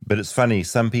 Yeah. But it's funny,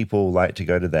 some people like to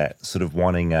go to that sort of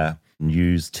wanting a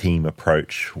news team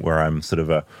approach where I'm sort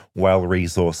of a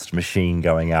well-resourced machine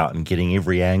going out and getting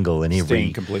every angle and every...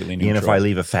 Staying completely Even if neutral. I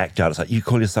leave a fact out, it's like, you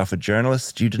call yourself a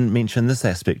journalist? You didn't mention this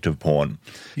aspect of porn.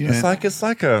 Yeah. It's like it's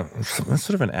sort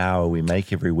of an hour we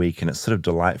make every week, and it's sort of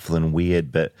delightful and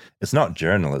weird, but it's not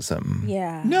journalism.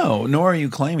 Yeah. No, nor are you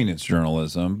claiming it's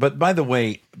journalism. But by the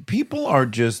way, people are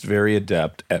just very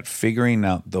adept at figuring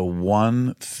out the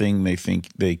one thing they think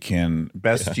they can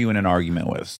best you in an argument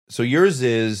with. So yours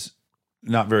is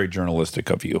not very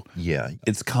journalistic of you. Yeah.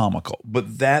 It's comical,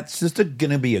 but that's just going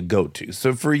to be a go-to.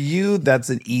 So for you, that's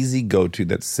an easy go-to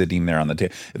that's sitting there on the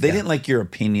table. If they didn't like your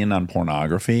opinion on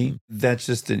pornography, that's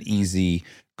just an easy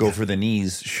go for the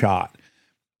knees shot.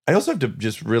 I also have to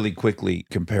just really quickly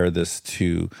compare this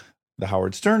to the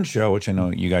Howard Stern show, which I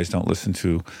know you guys don't listen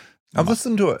to. I've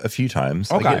listened to it a few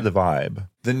times. Okay. I get the vibe.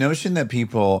 The notion that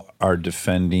people are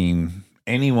defending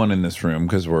anyone in this room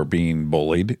because we're being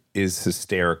bullied is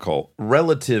hysterical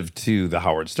relative to the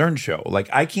Howard Stern show. Like,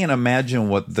 I can't imagine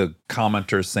what the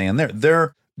commenters saying there.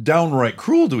 They're downright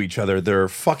cruel to each other. They're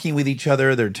fucking with each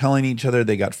other. They're telling each other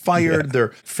they got fired. Yeah. They're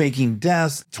faking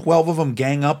deaths. 12 of them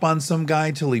gang up on some guy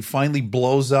till he finally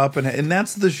blows up. And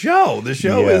that's the show. The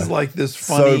show is like this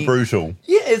funny. So brutal.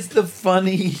 Yeah, it's the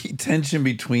funny tension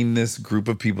between this group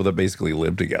of people that basically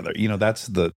live together. You know, that's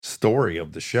the story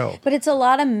of the show. But it's a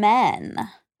lot of men.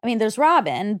 I mean, there's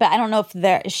Robin, but I don't know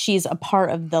if she's a part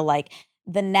of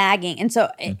the nagging. And so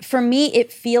for me,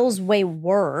 it feels way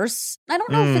worse. I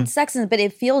don't know if it's sexism, but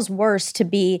it feels worse to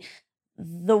be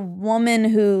the woman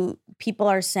who people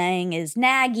are saying is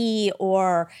naggy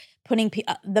or putting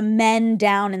the men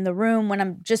down in the room when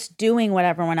I'm just doing what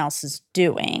everyone else is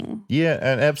doing. Yeah,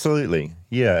 and absolutely.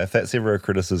 Yeah, if that's ever a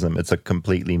criticism, it's a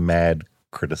completely mad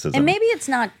criticism. And maybe it's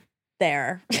not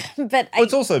there, but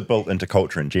it's also built into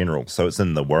culture in general. So it's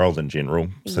in the world in general.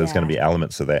 So there's going to be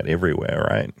elements of that everywhere,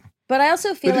 right? But I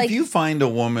also feel like if you find a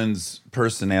woman's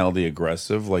personality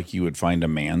aggressive, like you would find a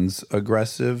man's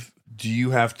aggressive, do you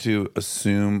have to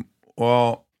assume,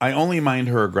 well, I only mind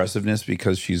her aggressiveness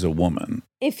because she's a woman?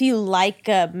 If you like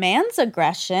a man's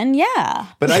aggression, yeah.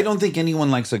 But I don't think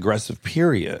anyone likes aggressive,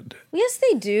 period. Yes,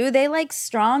 they do. They like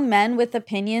strong men with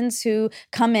opinions who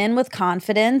come in with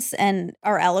confidence and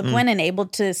are eloquent and able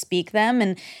to speak them.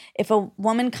 And if a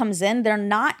woman comes in, they're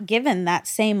not given that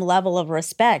same level of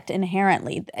respect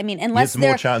inherently. I mean, unless there's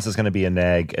more chance it's going to be a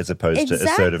nag as opposed to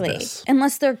assertiveness.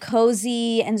 Unless they're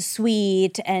cozy and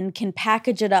sweet and can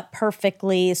package it up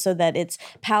perfectly so that it's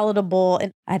palatable.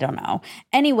 And I don't know.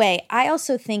 Anyway, I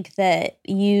also think that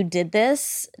you did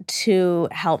this to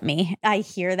help me. I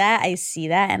hear that, I see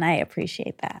that, and I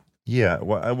appreciate that. Yeah,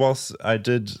 well, whilst I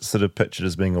did sort of picture it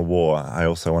as being a war, I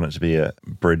also want it to be a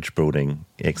bridge building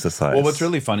exercise. Well, what's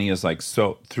really funny is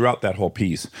so throughout that whole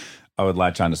piece, I would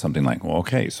latch on to something like, well,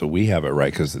 okay, so we have it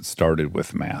right because it started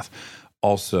with math.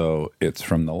 Also, it's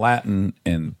from the Latin,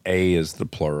 and A is the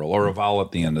plural, or a vowel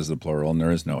at the end is the plural, and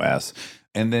there is no S.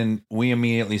 And then we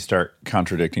immediately start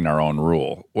contradicting our own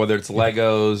rule, whether it's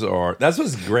Legos or that's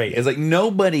what's great. It's like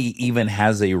nobody even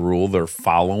has a rule they're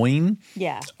following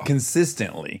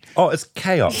consistently. Oh, it's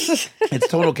chaos. It's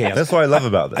total chaos. That's what I love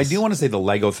about this. I do want to say the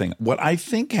Lego thing. What I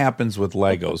think happens with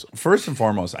Legos, first and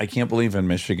foremost, I can't believe in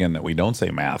Michigan that we don't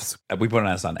say maths. We put an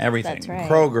S on everything. That's right.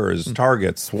 Kroger's,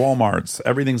 Target's, Walmart's,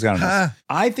 everything's got an S.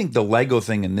 I think the Lego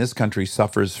thing in this country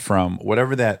suffers from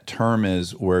whatever that term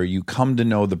is where you come to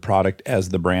know the product as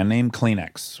the brand name,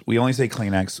 Kleenex. We only say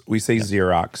Kleenex. We say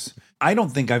Xerox. I don't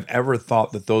think I've ever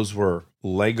thought that those were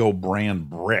Lego brand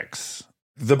bricks.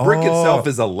 The brick itself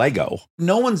is a Lego.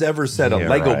 No one's ever said a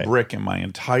Lego brick in my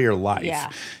entire life.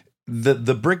 Yeah.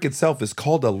 The brick itself is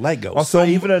called a Lego. Oh, so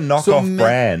even a knockoff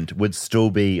brand would still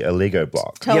be a Lego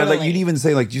block. Totally. Yeah, like you'd even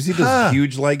say, like, do you see those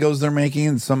huge Legos they're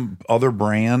making? Some other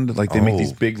brand, like they make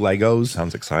these big Legos.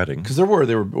 Sounds exciting. Because they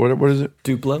were what is it?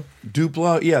 Duplo.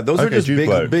 Yeah, those are just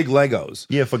big Legos.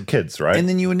 Yeah, for kids, right? And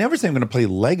then you would never say I'm going to play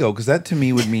Lego because that to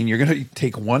me would mean you're going to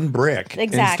take one brick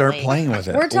and start playing with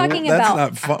it. We're talking That's about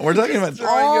not fun. We're talking about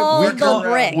all the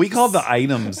bricks. We call the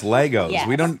items Legos. Yes.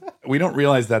 We don't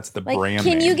realize that's the Like, brand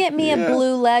can name. you get me a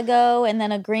blue Lego and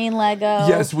then a green Lego?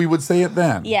 Yes, we would say it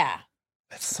then. Yeah.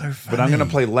 That's so funny. But I'm going to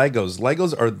play Legos.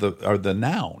 Legos are the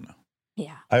noun.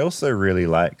 Yeah. I also really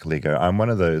like Lego. I'm one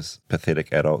of those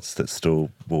pathetic adults that still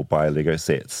will buy Lego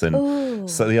sets. And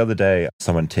so the other day,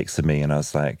 someone texted me and I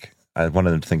was like, I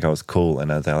wanted them to think I was cool. And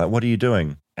they're like, what are you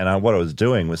doing? And what I was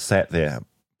doing was sat there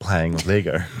playing with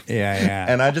Lego. Yeah.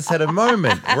 And I just had a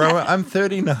moment where I'm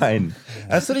 39.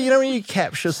 And sort of, when you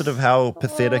capture sort of how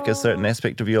pathetic a certain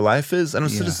aspect of your life is. And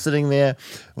I'm sort of sitting there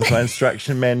with my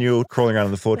instruction manual, crawling around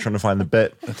on the floor trying to find the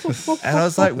bit. And I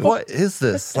was like, what is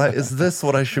this? Like, is this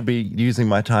what I should be using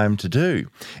my time to do?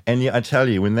 And yet I tell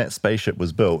you, when that spaceship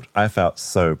was built, I felt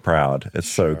so proud. It's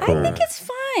so cool. I think it's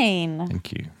fine.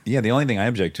 Thank you. Yeah, the only thing I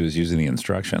object to is using the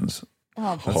instructions.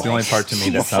 Oh, That's the only part to me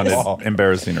that sounded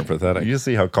embarrassing or pathetic. You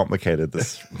see how complicated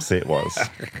this set was.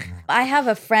 I have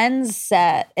a friend's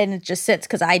set and it just sits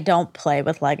because I don't play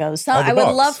with Legos. So I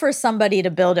would love for somebody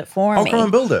to build it for me. I'll come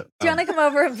and build it. Do you want to come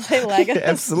over and play Legos? Yeah,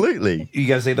 absolutely. You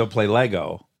got to say they'll play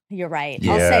Lego. You're right.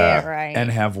 Yeah. I'll say it right. And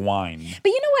have wine. But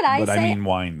you know what I say? But I mean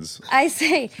wines. I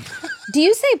say, do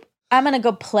you say, I'm going to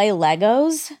go play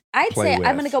Legos? I'd say,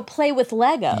 I'm going to go play with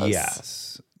Legos.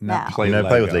 Yes. Not No. play Lego.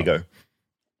 Play with Lego.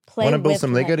 Want to build with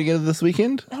some Lego together this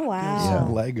weekend? Oh, wow.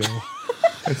 Lego.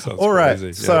 All right.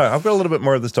 Crazy. So I've got a little bit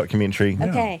more of this documentary.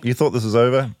 Okay. You thought this was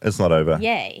over? It's not over.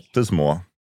 Yay. There's more.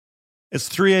 It's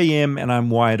 3 a.m. and I'm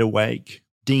wide awake.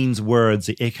 Dean's words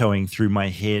are echoing through my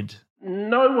head.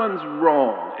 No one's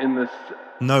wrong in this.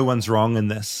 No one's wrong in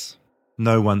this.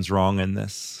 No one's wrong in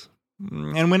this.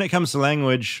 And when it comes to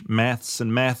language, maths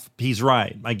and math, he's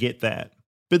right. I get that.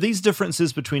 But these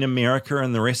differences between America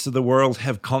and the rest of the world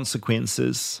have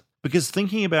consequences. Because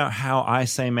thinking about how I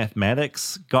say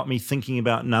mathematics got me thinking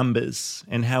about numbers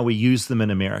and how we use them in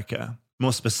America.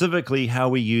 More specifically, how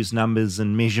we use numbers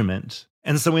in measurement.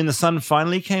 And so when the sun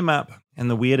finally came up and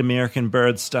the weird American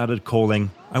birds started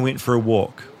calling, I went for a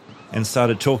walk and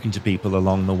started talking to people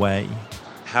along the way.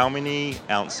 How many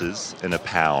ounces in a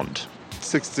pound?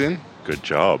 16. Good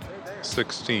job.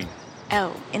 16.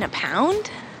 Oh, in a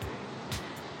pound?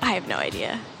 I have no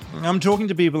idea. I'm talking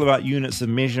to people about units of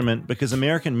measurement because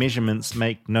American measurements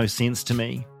make no sense to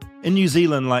me. In New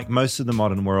Zealand, like most of the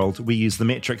modern world, we use the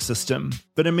metric system.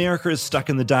 But America is stuck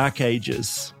in the dark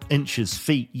ages. Inches,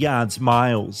 feet, yards,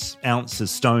 miles,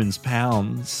 ounces, stones,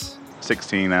 pounds.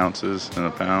 16 ounces in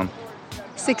a pound.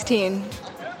 16.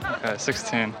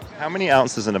 16. How many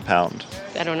ounces in a pound?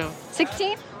 I don't know.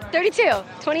 16? 32?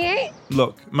 28?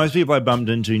 Look, most people I bumped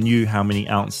into knew how many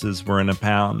ounces were in a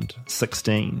pound.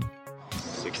 16.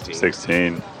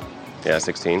 16. Yeah,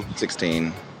 16.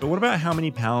 16. But what about how many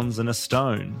pounds in a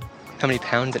stone? How many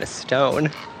pounds in a stone?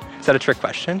 Is that a trick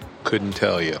question? Couldn't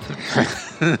tell you.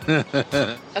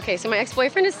 Okay, so my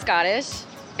ex-boyfriend is Scottish,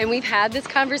 and we've had this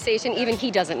conversation. Even he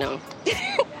doesn't know.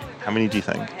 How many do you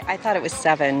think? I thought it was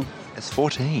 7. It's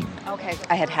 14. Okay,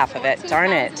 I had half of it.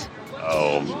 Darn it.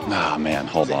 Oh, man,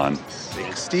 hold on.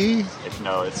 60?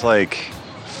 No, it's like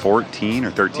 14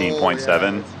 or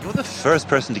 13.7. You're the first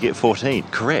person to get 14.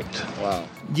 Correct. Wow.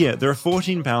 Yeah, there are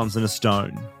 14 pounds in a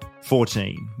stone.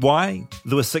 14. Why?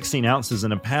 There were 16 ounces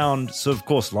in a pound, so of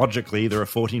course, logically, there are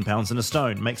 14 pounds in a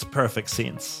stone. Makes perfect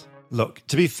sense. Look,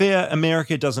 to be fair,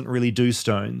 America doesn't really do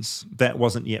stones. That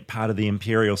wasn't yet part of the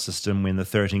imperial system when the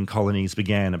 13 colonies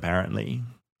began, apparently.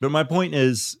 But my point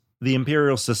is, the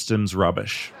imperial system's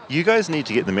rubbish. You guys need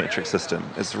to get the metric system.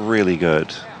 It's really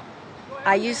good.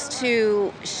 I used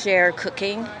to share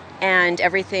cooking, and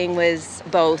everything was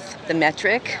both the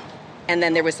metric, and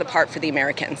then there was the part for the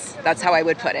Americans. That's how I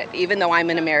would put it. Even though I'm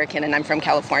an American and I'm from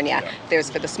California, there's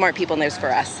for the smart people and there's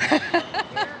for us.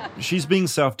 She's being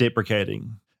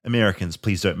self-deprecating. Americans,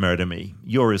 please don't murder me.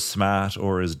 You're as smart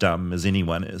or as dumb as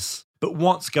anyone is. But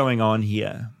what's going on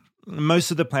here? Most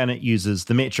of the planet uses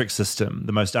the metric system.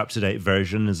 The most up-to-date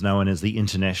version is known as the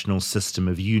International System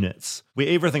of Units, where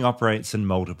everything operates in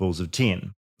multiples of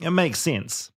 10. It makes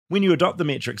sense. When you adopt the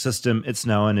metric system, it's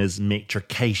known as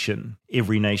metrication.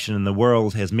 Every nation in the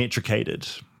world has metricated.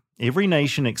 Every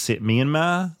nation except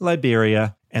Myanmar,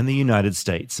 Liberia, and the United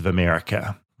States of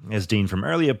America. As Dean from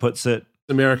earlier puts it,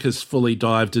 America's fully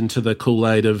dived into the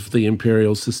Kool-Aid of the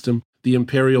imperial system. The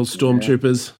imperial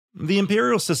stormtroopers. The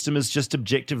imperial system is just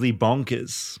objectively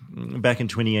bonkers. Back in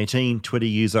 2018, Twitter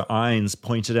user Ines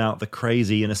pointed out the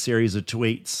crazy in a series of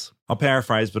tweets. I'll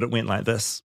paraphrase, but it went like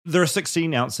this. There are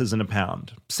 16 ounces in a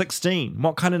pound. 16.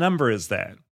 What kind of number is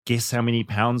that? Guess how many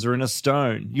pounds are in a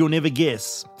stone. You'll never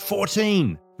guess.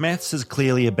 14. Maths has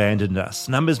clearly abandoned us.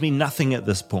 Numbers mean nothing at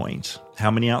this point. How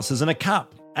many ounces in a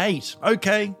cup? 8.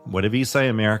 Okay, whatever you say,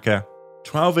 America.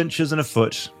 12 inches in a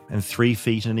foot, and 3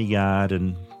 feet in a yard,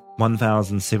 and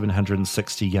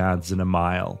 1,760 yards in a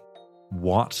mile.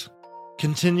 What?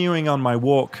 Continuing on my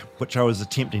walk, which I was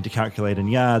attempting to calculate in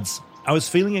yards, I was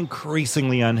feeling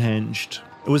increasingly unhinged.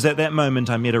 It was at that moment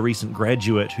I met a recent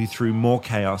graduate who threw more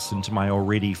chaos into my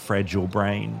already fragile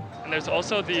brain. And there's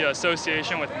also the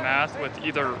association with math with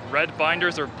either red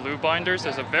binders or blue binders.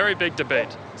 There's a very big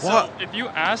debate. What? So if you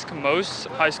ask most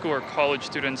high school or college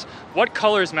students, what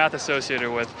color is math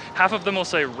associated with? Half of them will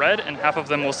say red and half of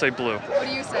them will say blue. What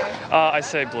do you say? I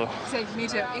say blue. Me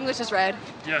too. English is red.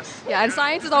 Yes. Yeah, and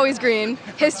science is always green.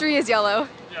 History is yellow.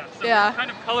 So we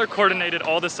kind of color coordinated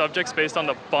all the subjects based on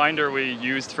the binder we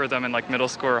used for them in like middle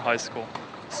school or high school.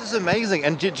 This is amazing.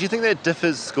 And do you think that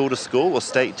differs school to school or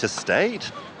state to state?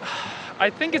 I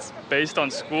think it's based on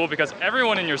school because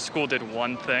everyone in your school did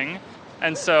one thing.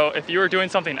 And so if you were doing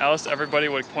something else, everybody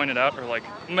would point it out or like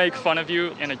make fun of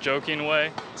you in a joking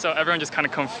way. So everyone just kind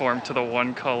of conformed to the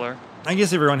one color. I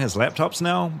guess everyone has laptops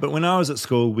now, but when I was at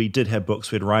school, we did have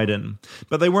books we'd write in.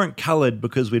 But they weren't coloured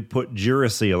because we'd put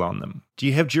Duracell on them. Do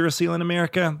you have Duracell in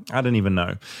America? I don't even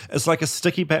know. It's like a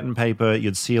sticky pattern paper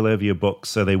you'd seal over your books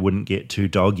so they wouldn't get too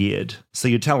dog-eared. So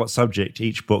you'd tell what subject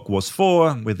each book was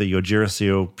for, whether your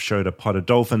Duracell showed a pod of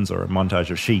dolphins or a montage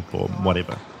of sheep or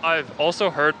whatever. I've also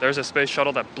heard there's a space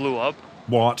shuttle that blew up.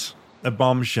 What? A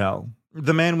bombshell.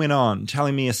 The man went on,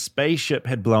 telling me a spaceship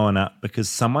had blown up because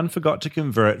someone forgot to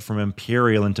convert from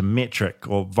imperial into metric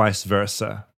or vice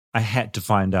versa. I had to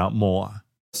find out more.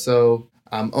 So,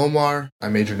 I'm Omar. I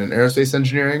majored in aerospace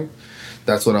engineering.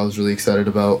 That's what I was really excited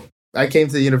about. I came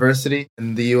to the university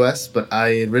in the US, but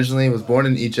I originally was born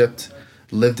in Egypt,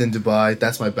 lived in Dubai.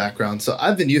 That's my background. So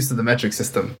I've been used to the metric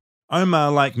system.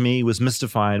 Omar, like me, was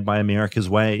mystified by America's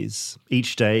ways.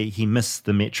 Each day, he missed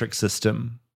the metric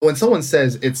system. When someone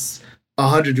says it's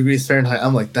 100 degrees Fahrenheit,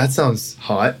 I'm like, that sounds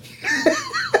hot.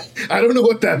 I don't know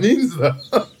what that means, though.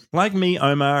 Like me,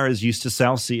 Omar is used to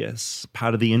Celsius,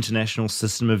 part of the International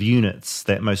System of Units,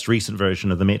 that most recent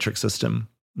version of the metric system.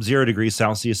 0 degrees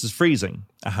Celsius is freezing.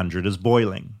 100 is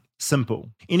boiling. Simple.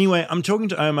 Anyway, I'm talking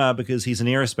to Omar because he's an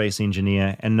aerospace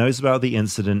engineer and knows about the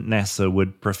incident NASA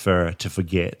would prefer to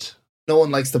forget. No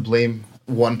one likes to blame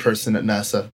one person at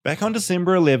NASA. Back on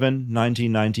December 11,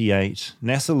 1998,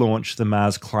 NASA launched the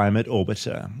Mars Climate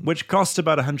Orbiter, which cost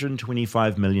about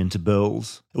 $125 million to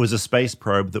build. It was a space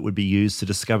probe that would be used to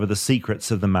discover the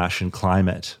secrets of the Martian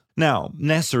climate. Now,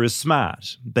 NASA is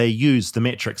smart. They use the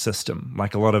metric system,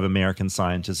 like a lot of American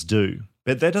scientists do.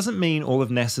 But that doesn't mean all of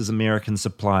NASA's American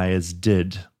suppliers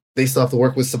did. They still have to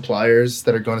work with suppliers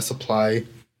that are going to supply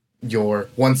your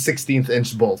 1/16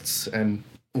 inch bolts and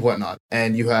whatnot.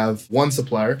 And you have one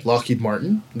supplier, Lockheed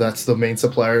Martin. That's the main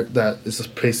supplier that is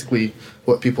basically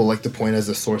what people like to point as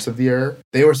the source of the error.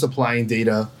 They were supplying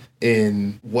data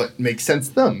in what makes sense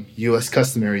to them, U.S.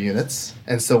 customary units.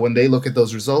 And so when they look at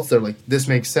those results, they're like, this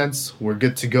makes sense. We're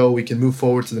good to go. We can move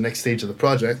forward to the next stage of the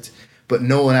project. But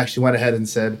no one actually went ahead and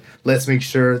said, let's make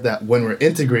sure that when we're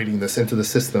integrating this into the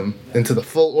system, into the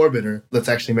full orbiter, let's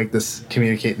actually make this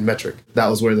communicate in metric. That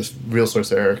was where the real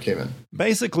source of error came in.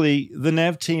 Basically, the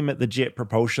nav team at the Jet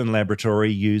Propulsion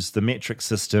Laboratory used the metric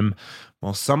system,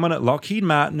 while someone at Lockheed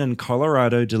Martin in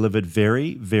Colorado delivered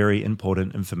very, very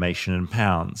important information in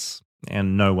pounds.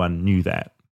 And no one knew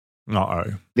that.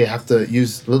 Uh-oh. They have to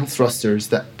use little thrusters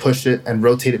that push it and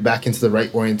rotate it back into the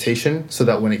right orientation so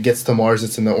that when it gets to Mars,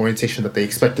 it's in the orientation that they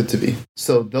expect it to be.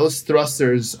 So those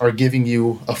thrusters are giving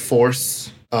you a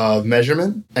force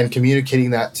measurement and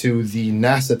communicating that to the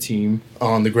NASA team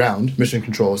on the ground, mission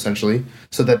control essentially,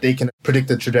 so that they can predict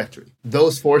the trajectory.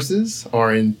 Those forces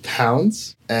are in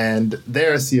pounds, and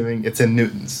they're assuming it's in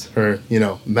newtons, or,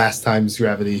 mass times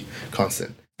gravity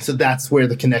constant. So that's where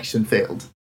the connection failed.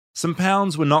 Some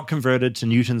pounds were not converted to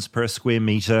newtons per square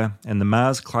meter, and the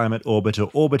Mars Climate Orbiter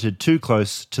orbited too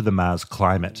close to the Mars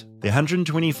climate. The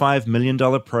 $125 million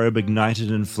probe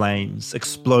ignited in flames,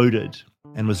 exploded,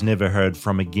 and was never heard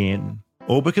from again.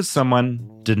 All because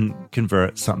someone didn't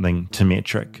convert something to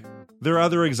metric. There are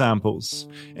other examples.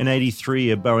 In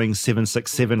 '83, a Boeing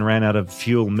 767 ran out of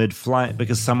fuel mid-flight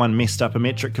because someone messed up a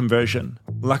metric conversion.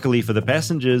 Luckily for the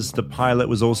passengers, the pilot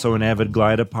was also an avid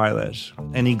glider pilot,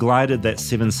 and he glided that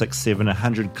 767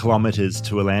 100 kilometers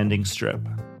to a landing strip.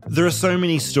 There are so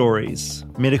many stories,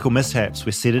 medical mishaps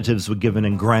where sedatives were given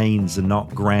in grains and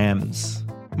not grams.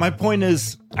 My point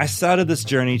is, I started this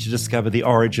journey to discover the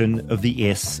origin of the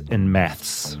S in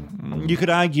maths. You could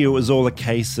argue it was all a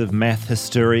case of math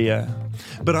hysteria,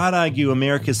 but I'd argue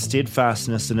America's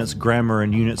steadfastness in its grammar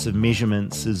and units of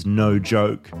measurements is no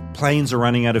joke. Planes are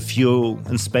running out of fuel,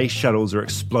 and space shuttles are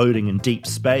exploding in deep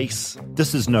space.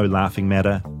 This is no laughing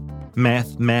matter.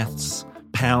 Maths,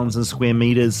 pounds and square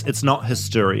meters, it's not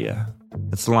hysteria.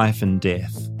 It's life and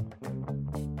death.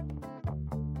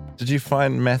 Did you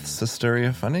find maths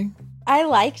hysteria funny? I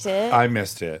liked it. I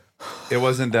missed it. It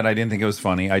wasn't that I didn't think it was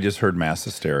funny. I just heard mass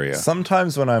hysteria.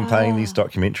 Sometimes when I'm playing these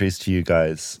documentaries to you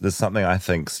guys, there's something I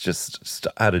think's just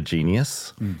out of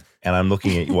genius. And I'm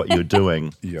looking at what you're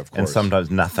doing. Yeah, of course. And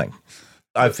sometimes nothing.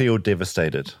 I feel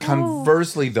devastated.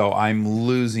 Conversely, though, I'm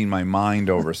losing my mind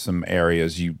over some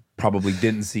areas you probably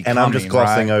didn't see and coming, I'm just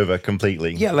glossing right? over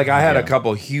completely. Yeah, like I had a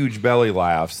couple huge belly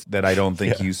laughs that I don't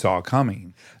think you saw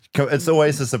coming. It's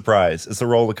always a surprise. It's a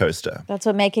roller coaster. That's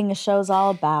what making a show's all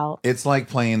about. It's like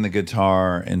playing the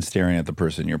guitar and staring at the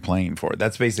person you're playing for.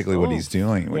 That's basically what he's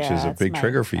doing, which is a big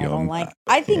trigger for you.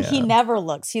 I think he never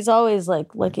looks. He's always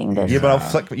like looking this. Yeah, but I'll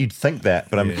flick. You'd think that,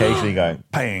 but I'm occasionally going,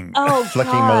 bang,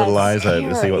 flicking my little eyes over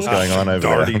to see what's going on over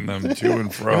darting there. them to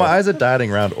and fro. My eyes are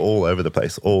darting around all over the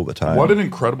place all the time. What an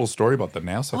incredible story about the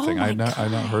NASA thing. I've not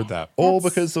heard that. All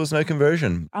because there was no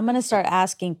conversion. I'm going to start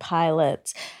asking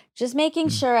pilots. Just making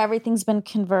sure everything's been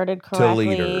converted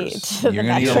correctly. To liters. You're going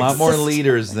to need a lot more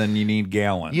liters than you need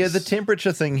gallons. Yeah, the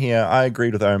temperature thing here, I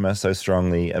agreed with Omar so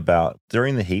strongly about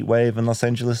during the heat wave in Los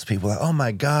Angeles, people were like, oh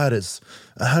my God, it's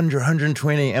 100,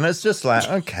 120. And it's just like,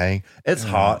 okay, it's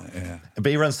hot. Yeah. But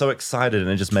everyone's so excited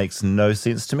and it just makes no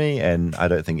sense to me. And I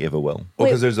don't think ever will. Well,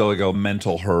 because there's like a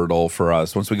mental hurdle for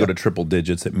us. Once we go to triple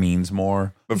digits, it means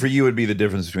more. But for you, it'd be the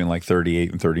difference between like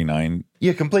 38 and 39.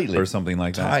 Yeah, completely. Or something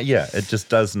like that. Yeah, it just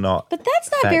does not. But that's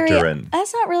not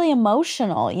that's not really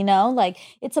emotional, you know? Like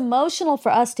it's emotional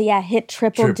for us to hit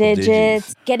triple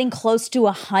digits, getting close to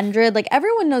 100. Like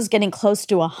everyone knows getting close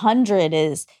to 100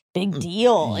 is big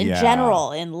deal in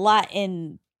general in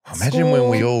Imagine school. when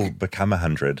we all become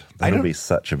 100. That'll be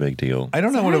such a big deal. I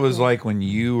don't know what it was like when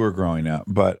you were growing up,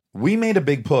 but we made a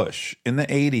big push in the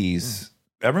 80s.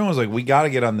 Everyone was like, we got to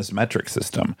get on this metric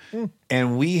system.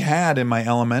 And we had in my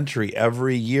elementary,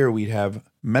 every year we'd have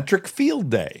metric field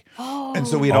day. And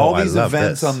so we had all these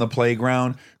events on the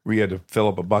playground where you had to fill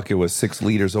up a bucket with 6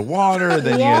 liters of water.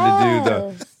 Then you had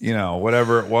to do the,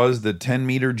 whatever it was, the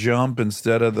 10-meter jump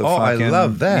instead of the fucking, I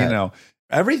love that.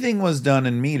 Everything was done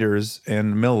in meters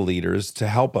and milliliters to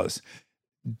help us.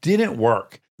 Didn't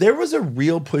work. There was a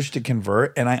real push to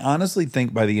convert, and I honestly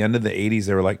think by the end of the 80s,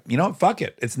 they were like, you know what, fuck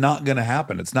it. It's not going to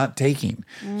happen. It's not taking.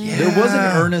 Yeah. There was an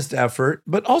earnest effort,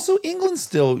 but also England's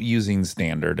still using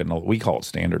standard, and we call it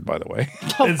standard, by the way.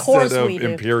 Of course we do.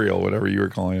 Imperial, whatever you were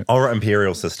calling it. Or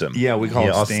imperial system. Yeah, we call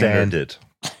it standard.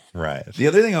 Right. The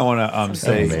other thing I want to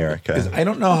say is I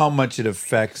don't know how much it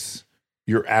affects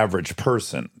your average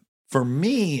person. For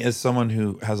me, as someone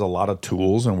who has a lot of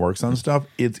tools and works on stuff,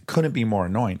 it couldn't be more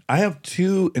annoying. I have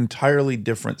two entirely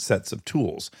different sets of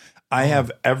tools. I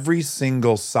have every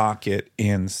single socket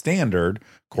in standard,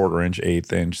 1/4 inch,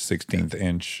 1/8 inch, 16th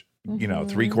inch,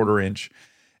 3/4 inch.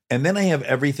 And then I have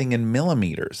everything in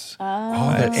millimeters.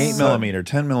 Oh, 8 millimeter,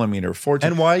 10 millimeter,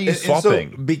 14. And why are you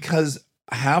swapping? Because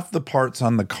half the parts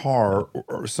on the car,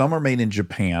 or some are made in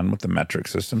Japan with the metric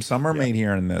system. Some are made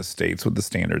here in the States with the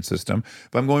standard system.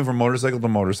 But I'm going from motorcycle to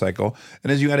motorcycle.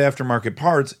 And as you add aftermarket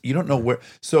parts, you don't know where.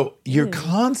 So you're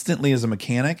constantly, as a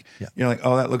mechanic, you're like,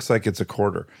 oh, that looks like it's a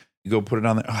 1/4. You go put it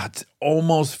on there. Oh, it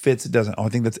almost fits. It doesn't. Oh, I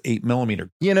think that's 8 millimeter.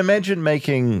 Yeah, and imagine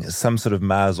making some sort of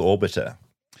Mars orbiter.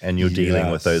 And you're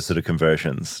dealing with those sort of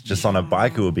conversions. Just on a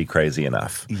bike, it would be crazy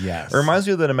enough. Yes. It reminds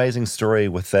me of that amazing story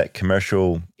with that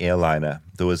commercial airliner.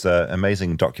 There was an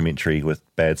amazing documentary with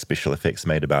bad special effects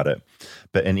made about it.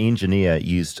 But an engineer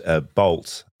used a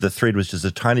bolt. The thread was just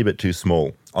a tiny bit too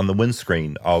small on the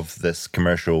windscreen of this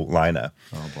commercial liner.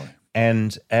 Oh, boy.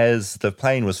 And as the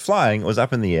plane was flying, it was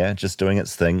up in the air, just doing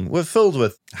its thing. We're filled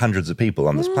with hundreds of people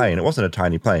on this plane. It wasn't a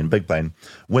tiny plane, big plane.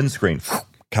 Windscreen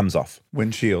comes off.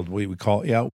 Windshield, we would call it.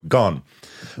 Yeah. Gone.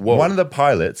 Whoa. One of the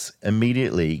pilots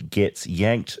immediately gets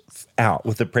yanked out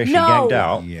with the pressure yanked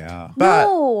out. Yeah.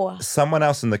 But someone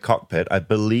else in the cockpit, I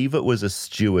believe it was a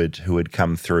steward who had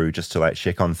come through just to like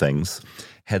check on things,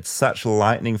 had such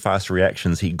lightning fast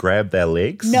reactions, he grabbed their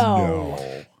legs. No.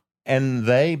 And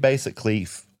they basically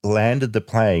landed the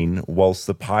plane whilst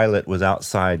the pilot was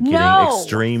outside getting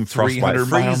extreme frostbite, 300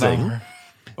 miles an freezing. hour.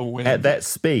 At that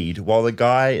speed, while the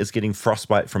guy is getting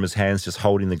frostbite from his hands just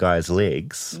holding the guy's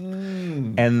legs.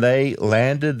 And they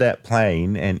landed that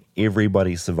plane and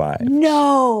everybody survived.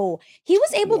 No. He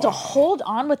was able to hold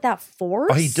on with that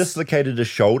force? Oh, he dislocated his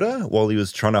shoulder while he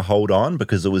was trying to hold on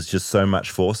because there was just so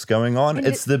much force going on. And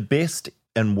it's the best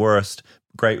and worst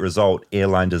great result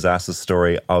airline disaster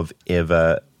story I've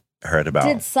ever heard about.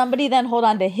 Did somebody then hold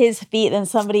on to his feet and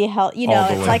somebody held,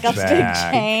 it's like a big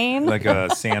chain? Like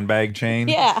a sandbag chain?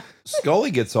 Yeah.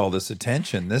 Scully gets all this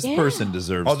attention. This person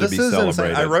deserves to this be is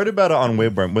celebrated. insane. I wrote about it on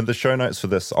Webroom. With the show notes for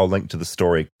this, I'll link to the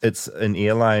story. It's an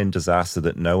airline disaster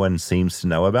that no one seems to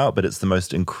know about, but it's the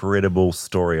most incredible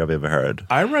story I've ever heard.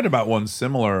 I read about one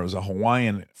similar. It was a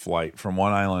Hawaiian flight from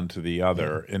one island to the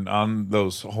other. And on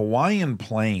those Hawaiian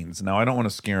planes, now I don't want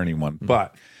to scare anyone,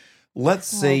 but let's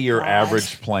say your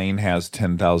average plane has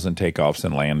 10,000 takeoffs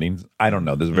and landings. I don't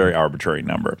know. There's a very arbitrary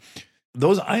number.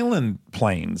 Those island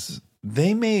planes,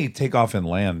 they may take off and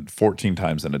land 14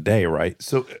 times in a day, right?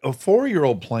 So a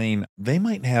 4-year-old plane, they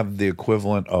might have the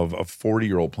equivalent of a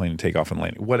 40-year-old plane take off and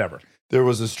land, whatever. There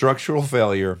was a structural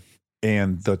failure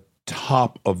and the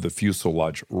top of the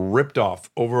fuselage ripped off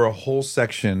over a whole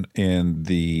section in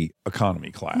the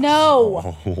economy class.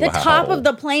 No. The top of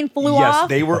the plane flew off? Yes,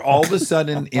 they were all of a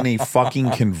sudden in a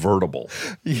fucking convertible.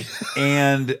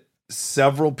 And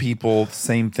several people,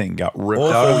 same thing, got ripped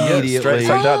out immediately.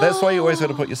 That's why you always got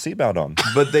to put your seatbelt on.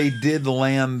 But they did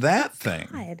land that thing.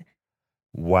 God.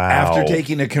 Wow. After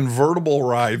taking a convertible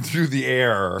ride through the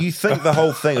air. You think the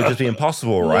whole thing would just be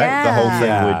impossible, right? Yeah. The whole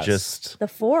thing would just... The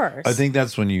force. I think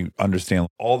that's when you understand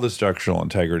all the structural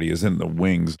integrity is in the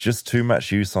wings. Just too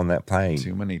much use on that plane.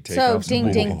 Too many takeoffs. So,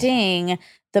 ding, ding, ding.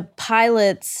 The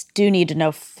pilots do need to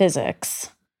know physics.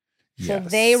 So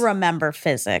they remember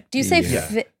physics. Do you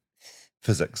say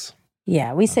physics?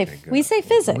 Yeah, we say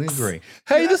physics. We agree.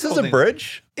 Hey, this is a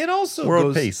bridge. It also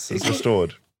World peace is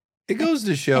restored. It goes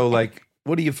to show, like,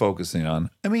 what are you focusing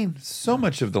on? I mean, so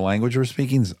much of the language we're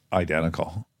speaking is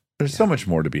identical. There's so much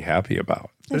more to be happy about.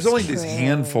 There's only this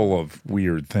handful of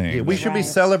weird things. Yeah, we should be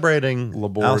celebrating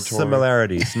our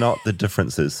similarities, not the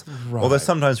differences. Right. Although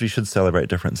sometimes we should celebrate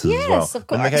differences as well. Of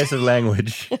course. In the case of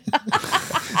language,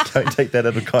 don't take that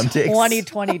out of context.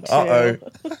 2022. Uh-oh.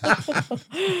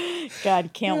 God,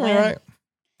 can't All win. right.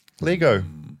 Lego.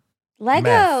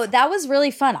 Math. That was really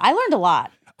fun. I learned a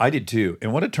lot. I did too.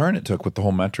 And what a turn it took with the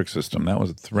whole metric system. That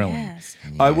was thrilling. Yes.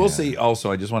 I will say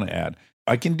also, I just want to add,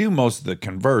 I can do most of the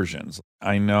conversions.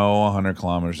 I know 100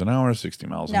 kilometers an hour, 60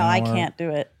 miles an hour. No, I can't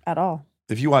do it at all.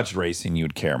 If you watched racing,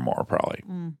 you'd care more probably.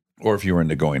 Or if you were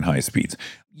into going high speeds.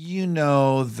 You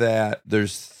know that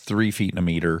there's 3 feet in a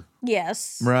meter.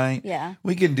 Yes. Right? Yeah.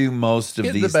 We can do most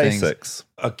of these the things. basics.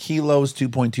 A kilo is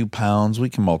 2.2 pounds. We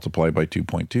can multiply by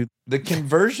 2.2. The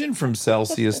conversion from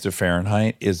Celsius to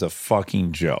Fahrenheit is a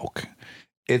fucking joke.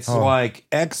 It's like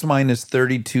X minus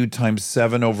 32 times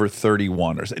 7 over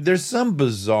 31. There's some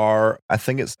bizarre... I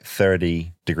think it's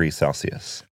 30 degrees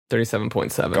Celsius.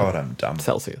 37.7. God, I'm dumb.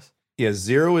 Celsius. Yeah,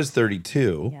 0 is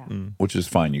 32, which is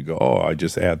fine. You go, I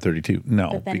just add 32.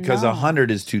 No, because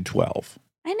 100 is 212.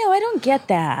 I know. I don't get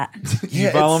that. You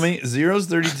follow me? 0 is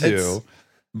 32,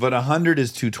 but 100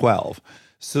 is 212.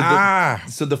 So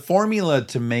the formula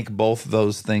to make both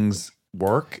those things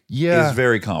work is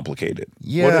very complicated.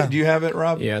 Yeah. Do you have it,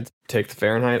 Rob? Yeah, take the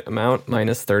Fahrenheit amount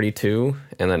minus 32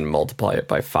 and then multiply it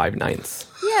by 5/9.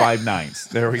 Yeah. 5/9.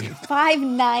 There we go.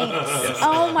 5/9.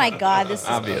 Oh my God. This is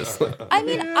obviously. I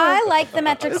mean, I like the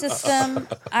metric system.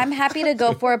 I'm happy to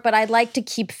go for it, but I'd like to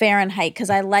keep Fahrenheit because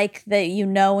I like that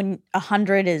when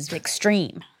 100 is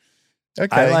extreme.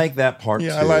 Okay. I like that part too.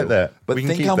 Yeah, I like that. But We can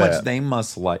think keep how much that. they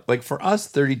must like. Like for us,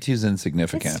 32 is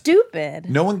insignificant. It's stupid.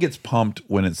 No one gets pumped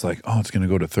when it's like, oh, it's going to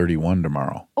go to 31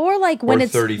 tomorrow. Or like when Or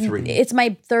it's 33. It's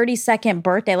my 32nd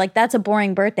birthday. Like that's a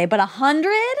boring birthday. But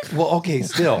 100? Well, okay,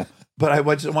 still. But I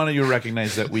just wanted you to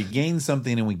recognize that we gain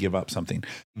something and we give up something.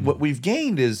 What we've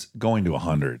gained is going to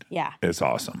 100. Yeah. It's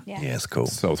awesome. Yeah. Yeah, it's cool.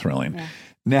 So thrilling. Yeah.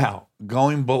 Now,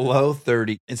 going below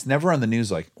 30, it's never on the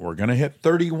news like, we're going to hit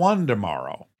 31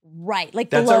 tomorrow. Right.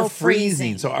 Like That's below our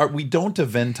freezing. So we don't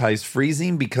eventize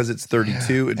freezing because it's 32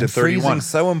 to And 31. freezing's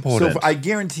so important. So I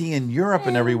guarantee in Europe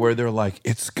and everywhere, they're like,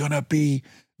 it's going to be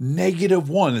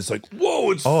 -1. It's like,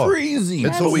 whoa, it's freezing.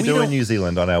 It's what we do in New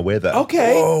Zealand on our weather.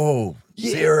 Okay. Oh,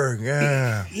 0.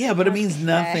 Yeah. Yeah, but it means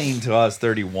nothing to us,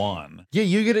 31. Yeah,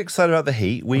 you get excited about the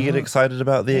heat. We get excited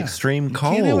about the extreme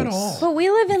cold. can't have it all. But we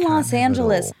live in Los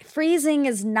Angeles. Freezing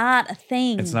is not a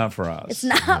thing. It's not for us. It's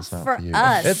not for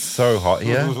us. It's so hot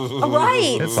here.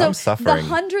 Right. I'm suffering. The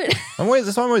 100. I'm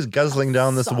always guzzling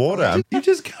down this water. You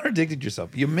just contradicted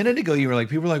yourself. A minute ago, you were like,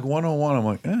 people are like 101. I'm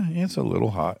like, it's a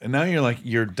little hot. And now you're like,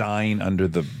 you're dying under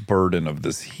the burden of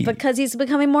this heat. Because he's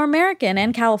becoming more American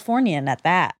and Californian at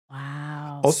that.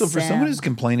 Wow. Also, for someone Sam. who's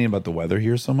complaining about the weather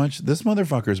here so much, this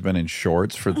motherfucker's been in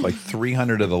shorts for like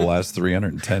 300 of the last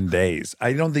 310 days.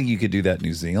 I don't think you could do that in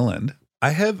New Zealand. I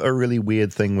have a really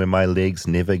weird thing where my legs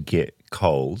never get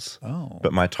cold,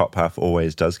 but my top half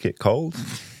always does get cold.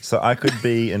 So I could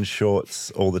be in shorts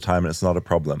all the time and it's not a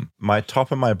problem. My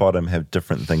top and my bottom have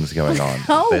different things going on.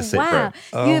 Oh, They're separate.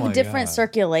 wow. You have different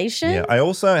circulation? Yeah, I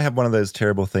also have one of those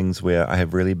terrible things where I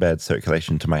have really bad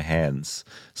circulation to my hands.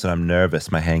 So I'm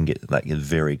nervous. My hand gets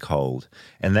very cold.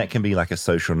 And that can be like a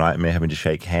social nightmare, having to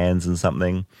shake hands and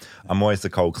something. I'm always the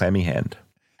cold, clammy hand.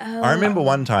 Oh. I remember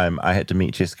one time I had to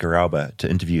meet Jessica Alba to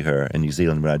interview her in New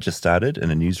Zealand when I just started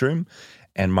in a newsroom.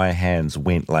 And my hands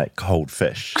went like cold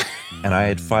fish. And I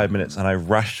had 5 minutes and I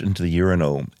rushed into the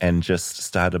urinal and just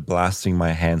started blasting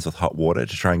my hands with hot water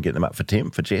to try and get them up for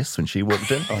temp for Jess when she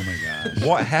walked in. Oh my gosh.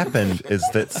 What happened is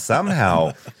that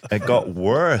somehow it got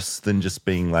worse than just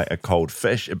being like a cold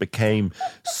fish. It became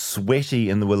sweaty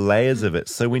and there were layers of it.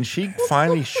 So when she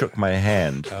finally shook my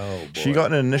hand, she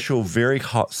got an initial very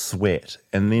hot sweat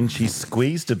and then she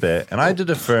squeezed a bit. And I did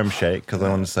a firm shake because I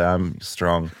want to say I'm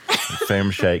strong.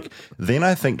 Firm shake. Then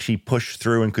I think she pushed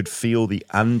through and could feel the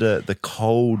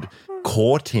cold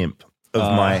core temp of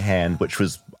my hand, which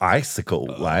was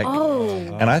icicle like.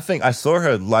 And I think I saw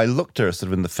her, I looked her sort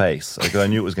of in the face because I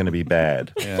knew it was going to be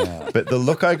bad. But the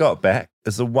look I got back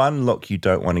is the one look you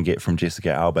don't want to get from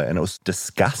Jessica Alba, and it was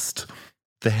disgust.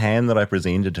 The hand that I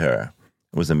presented her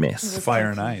was a mess. Fire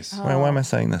and ice. Why am I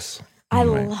saying this?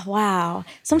 Wow.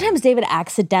 Sometimes David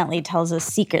accidentally tells us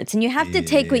secrets, and you have to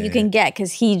take what you can get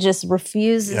because he just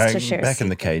refuses to share Back secrets. in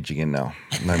the cage again now.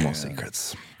 No more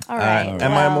secrets. All right.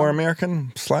 Am I more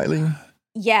American? Slightly?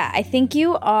 Yeah, I think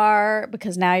you are,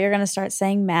 because now you're going to start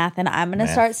saying math, and I'm going to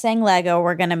start saying Lego.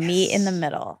 We're going to meet in the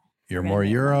middle. You're more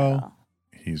Euro.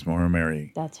 He's more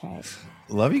American. That's right.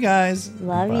 Love you guys.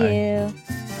 Love Bye. you.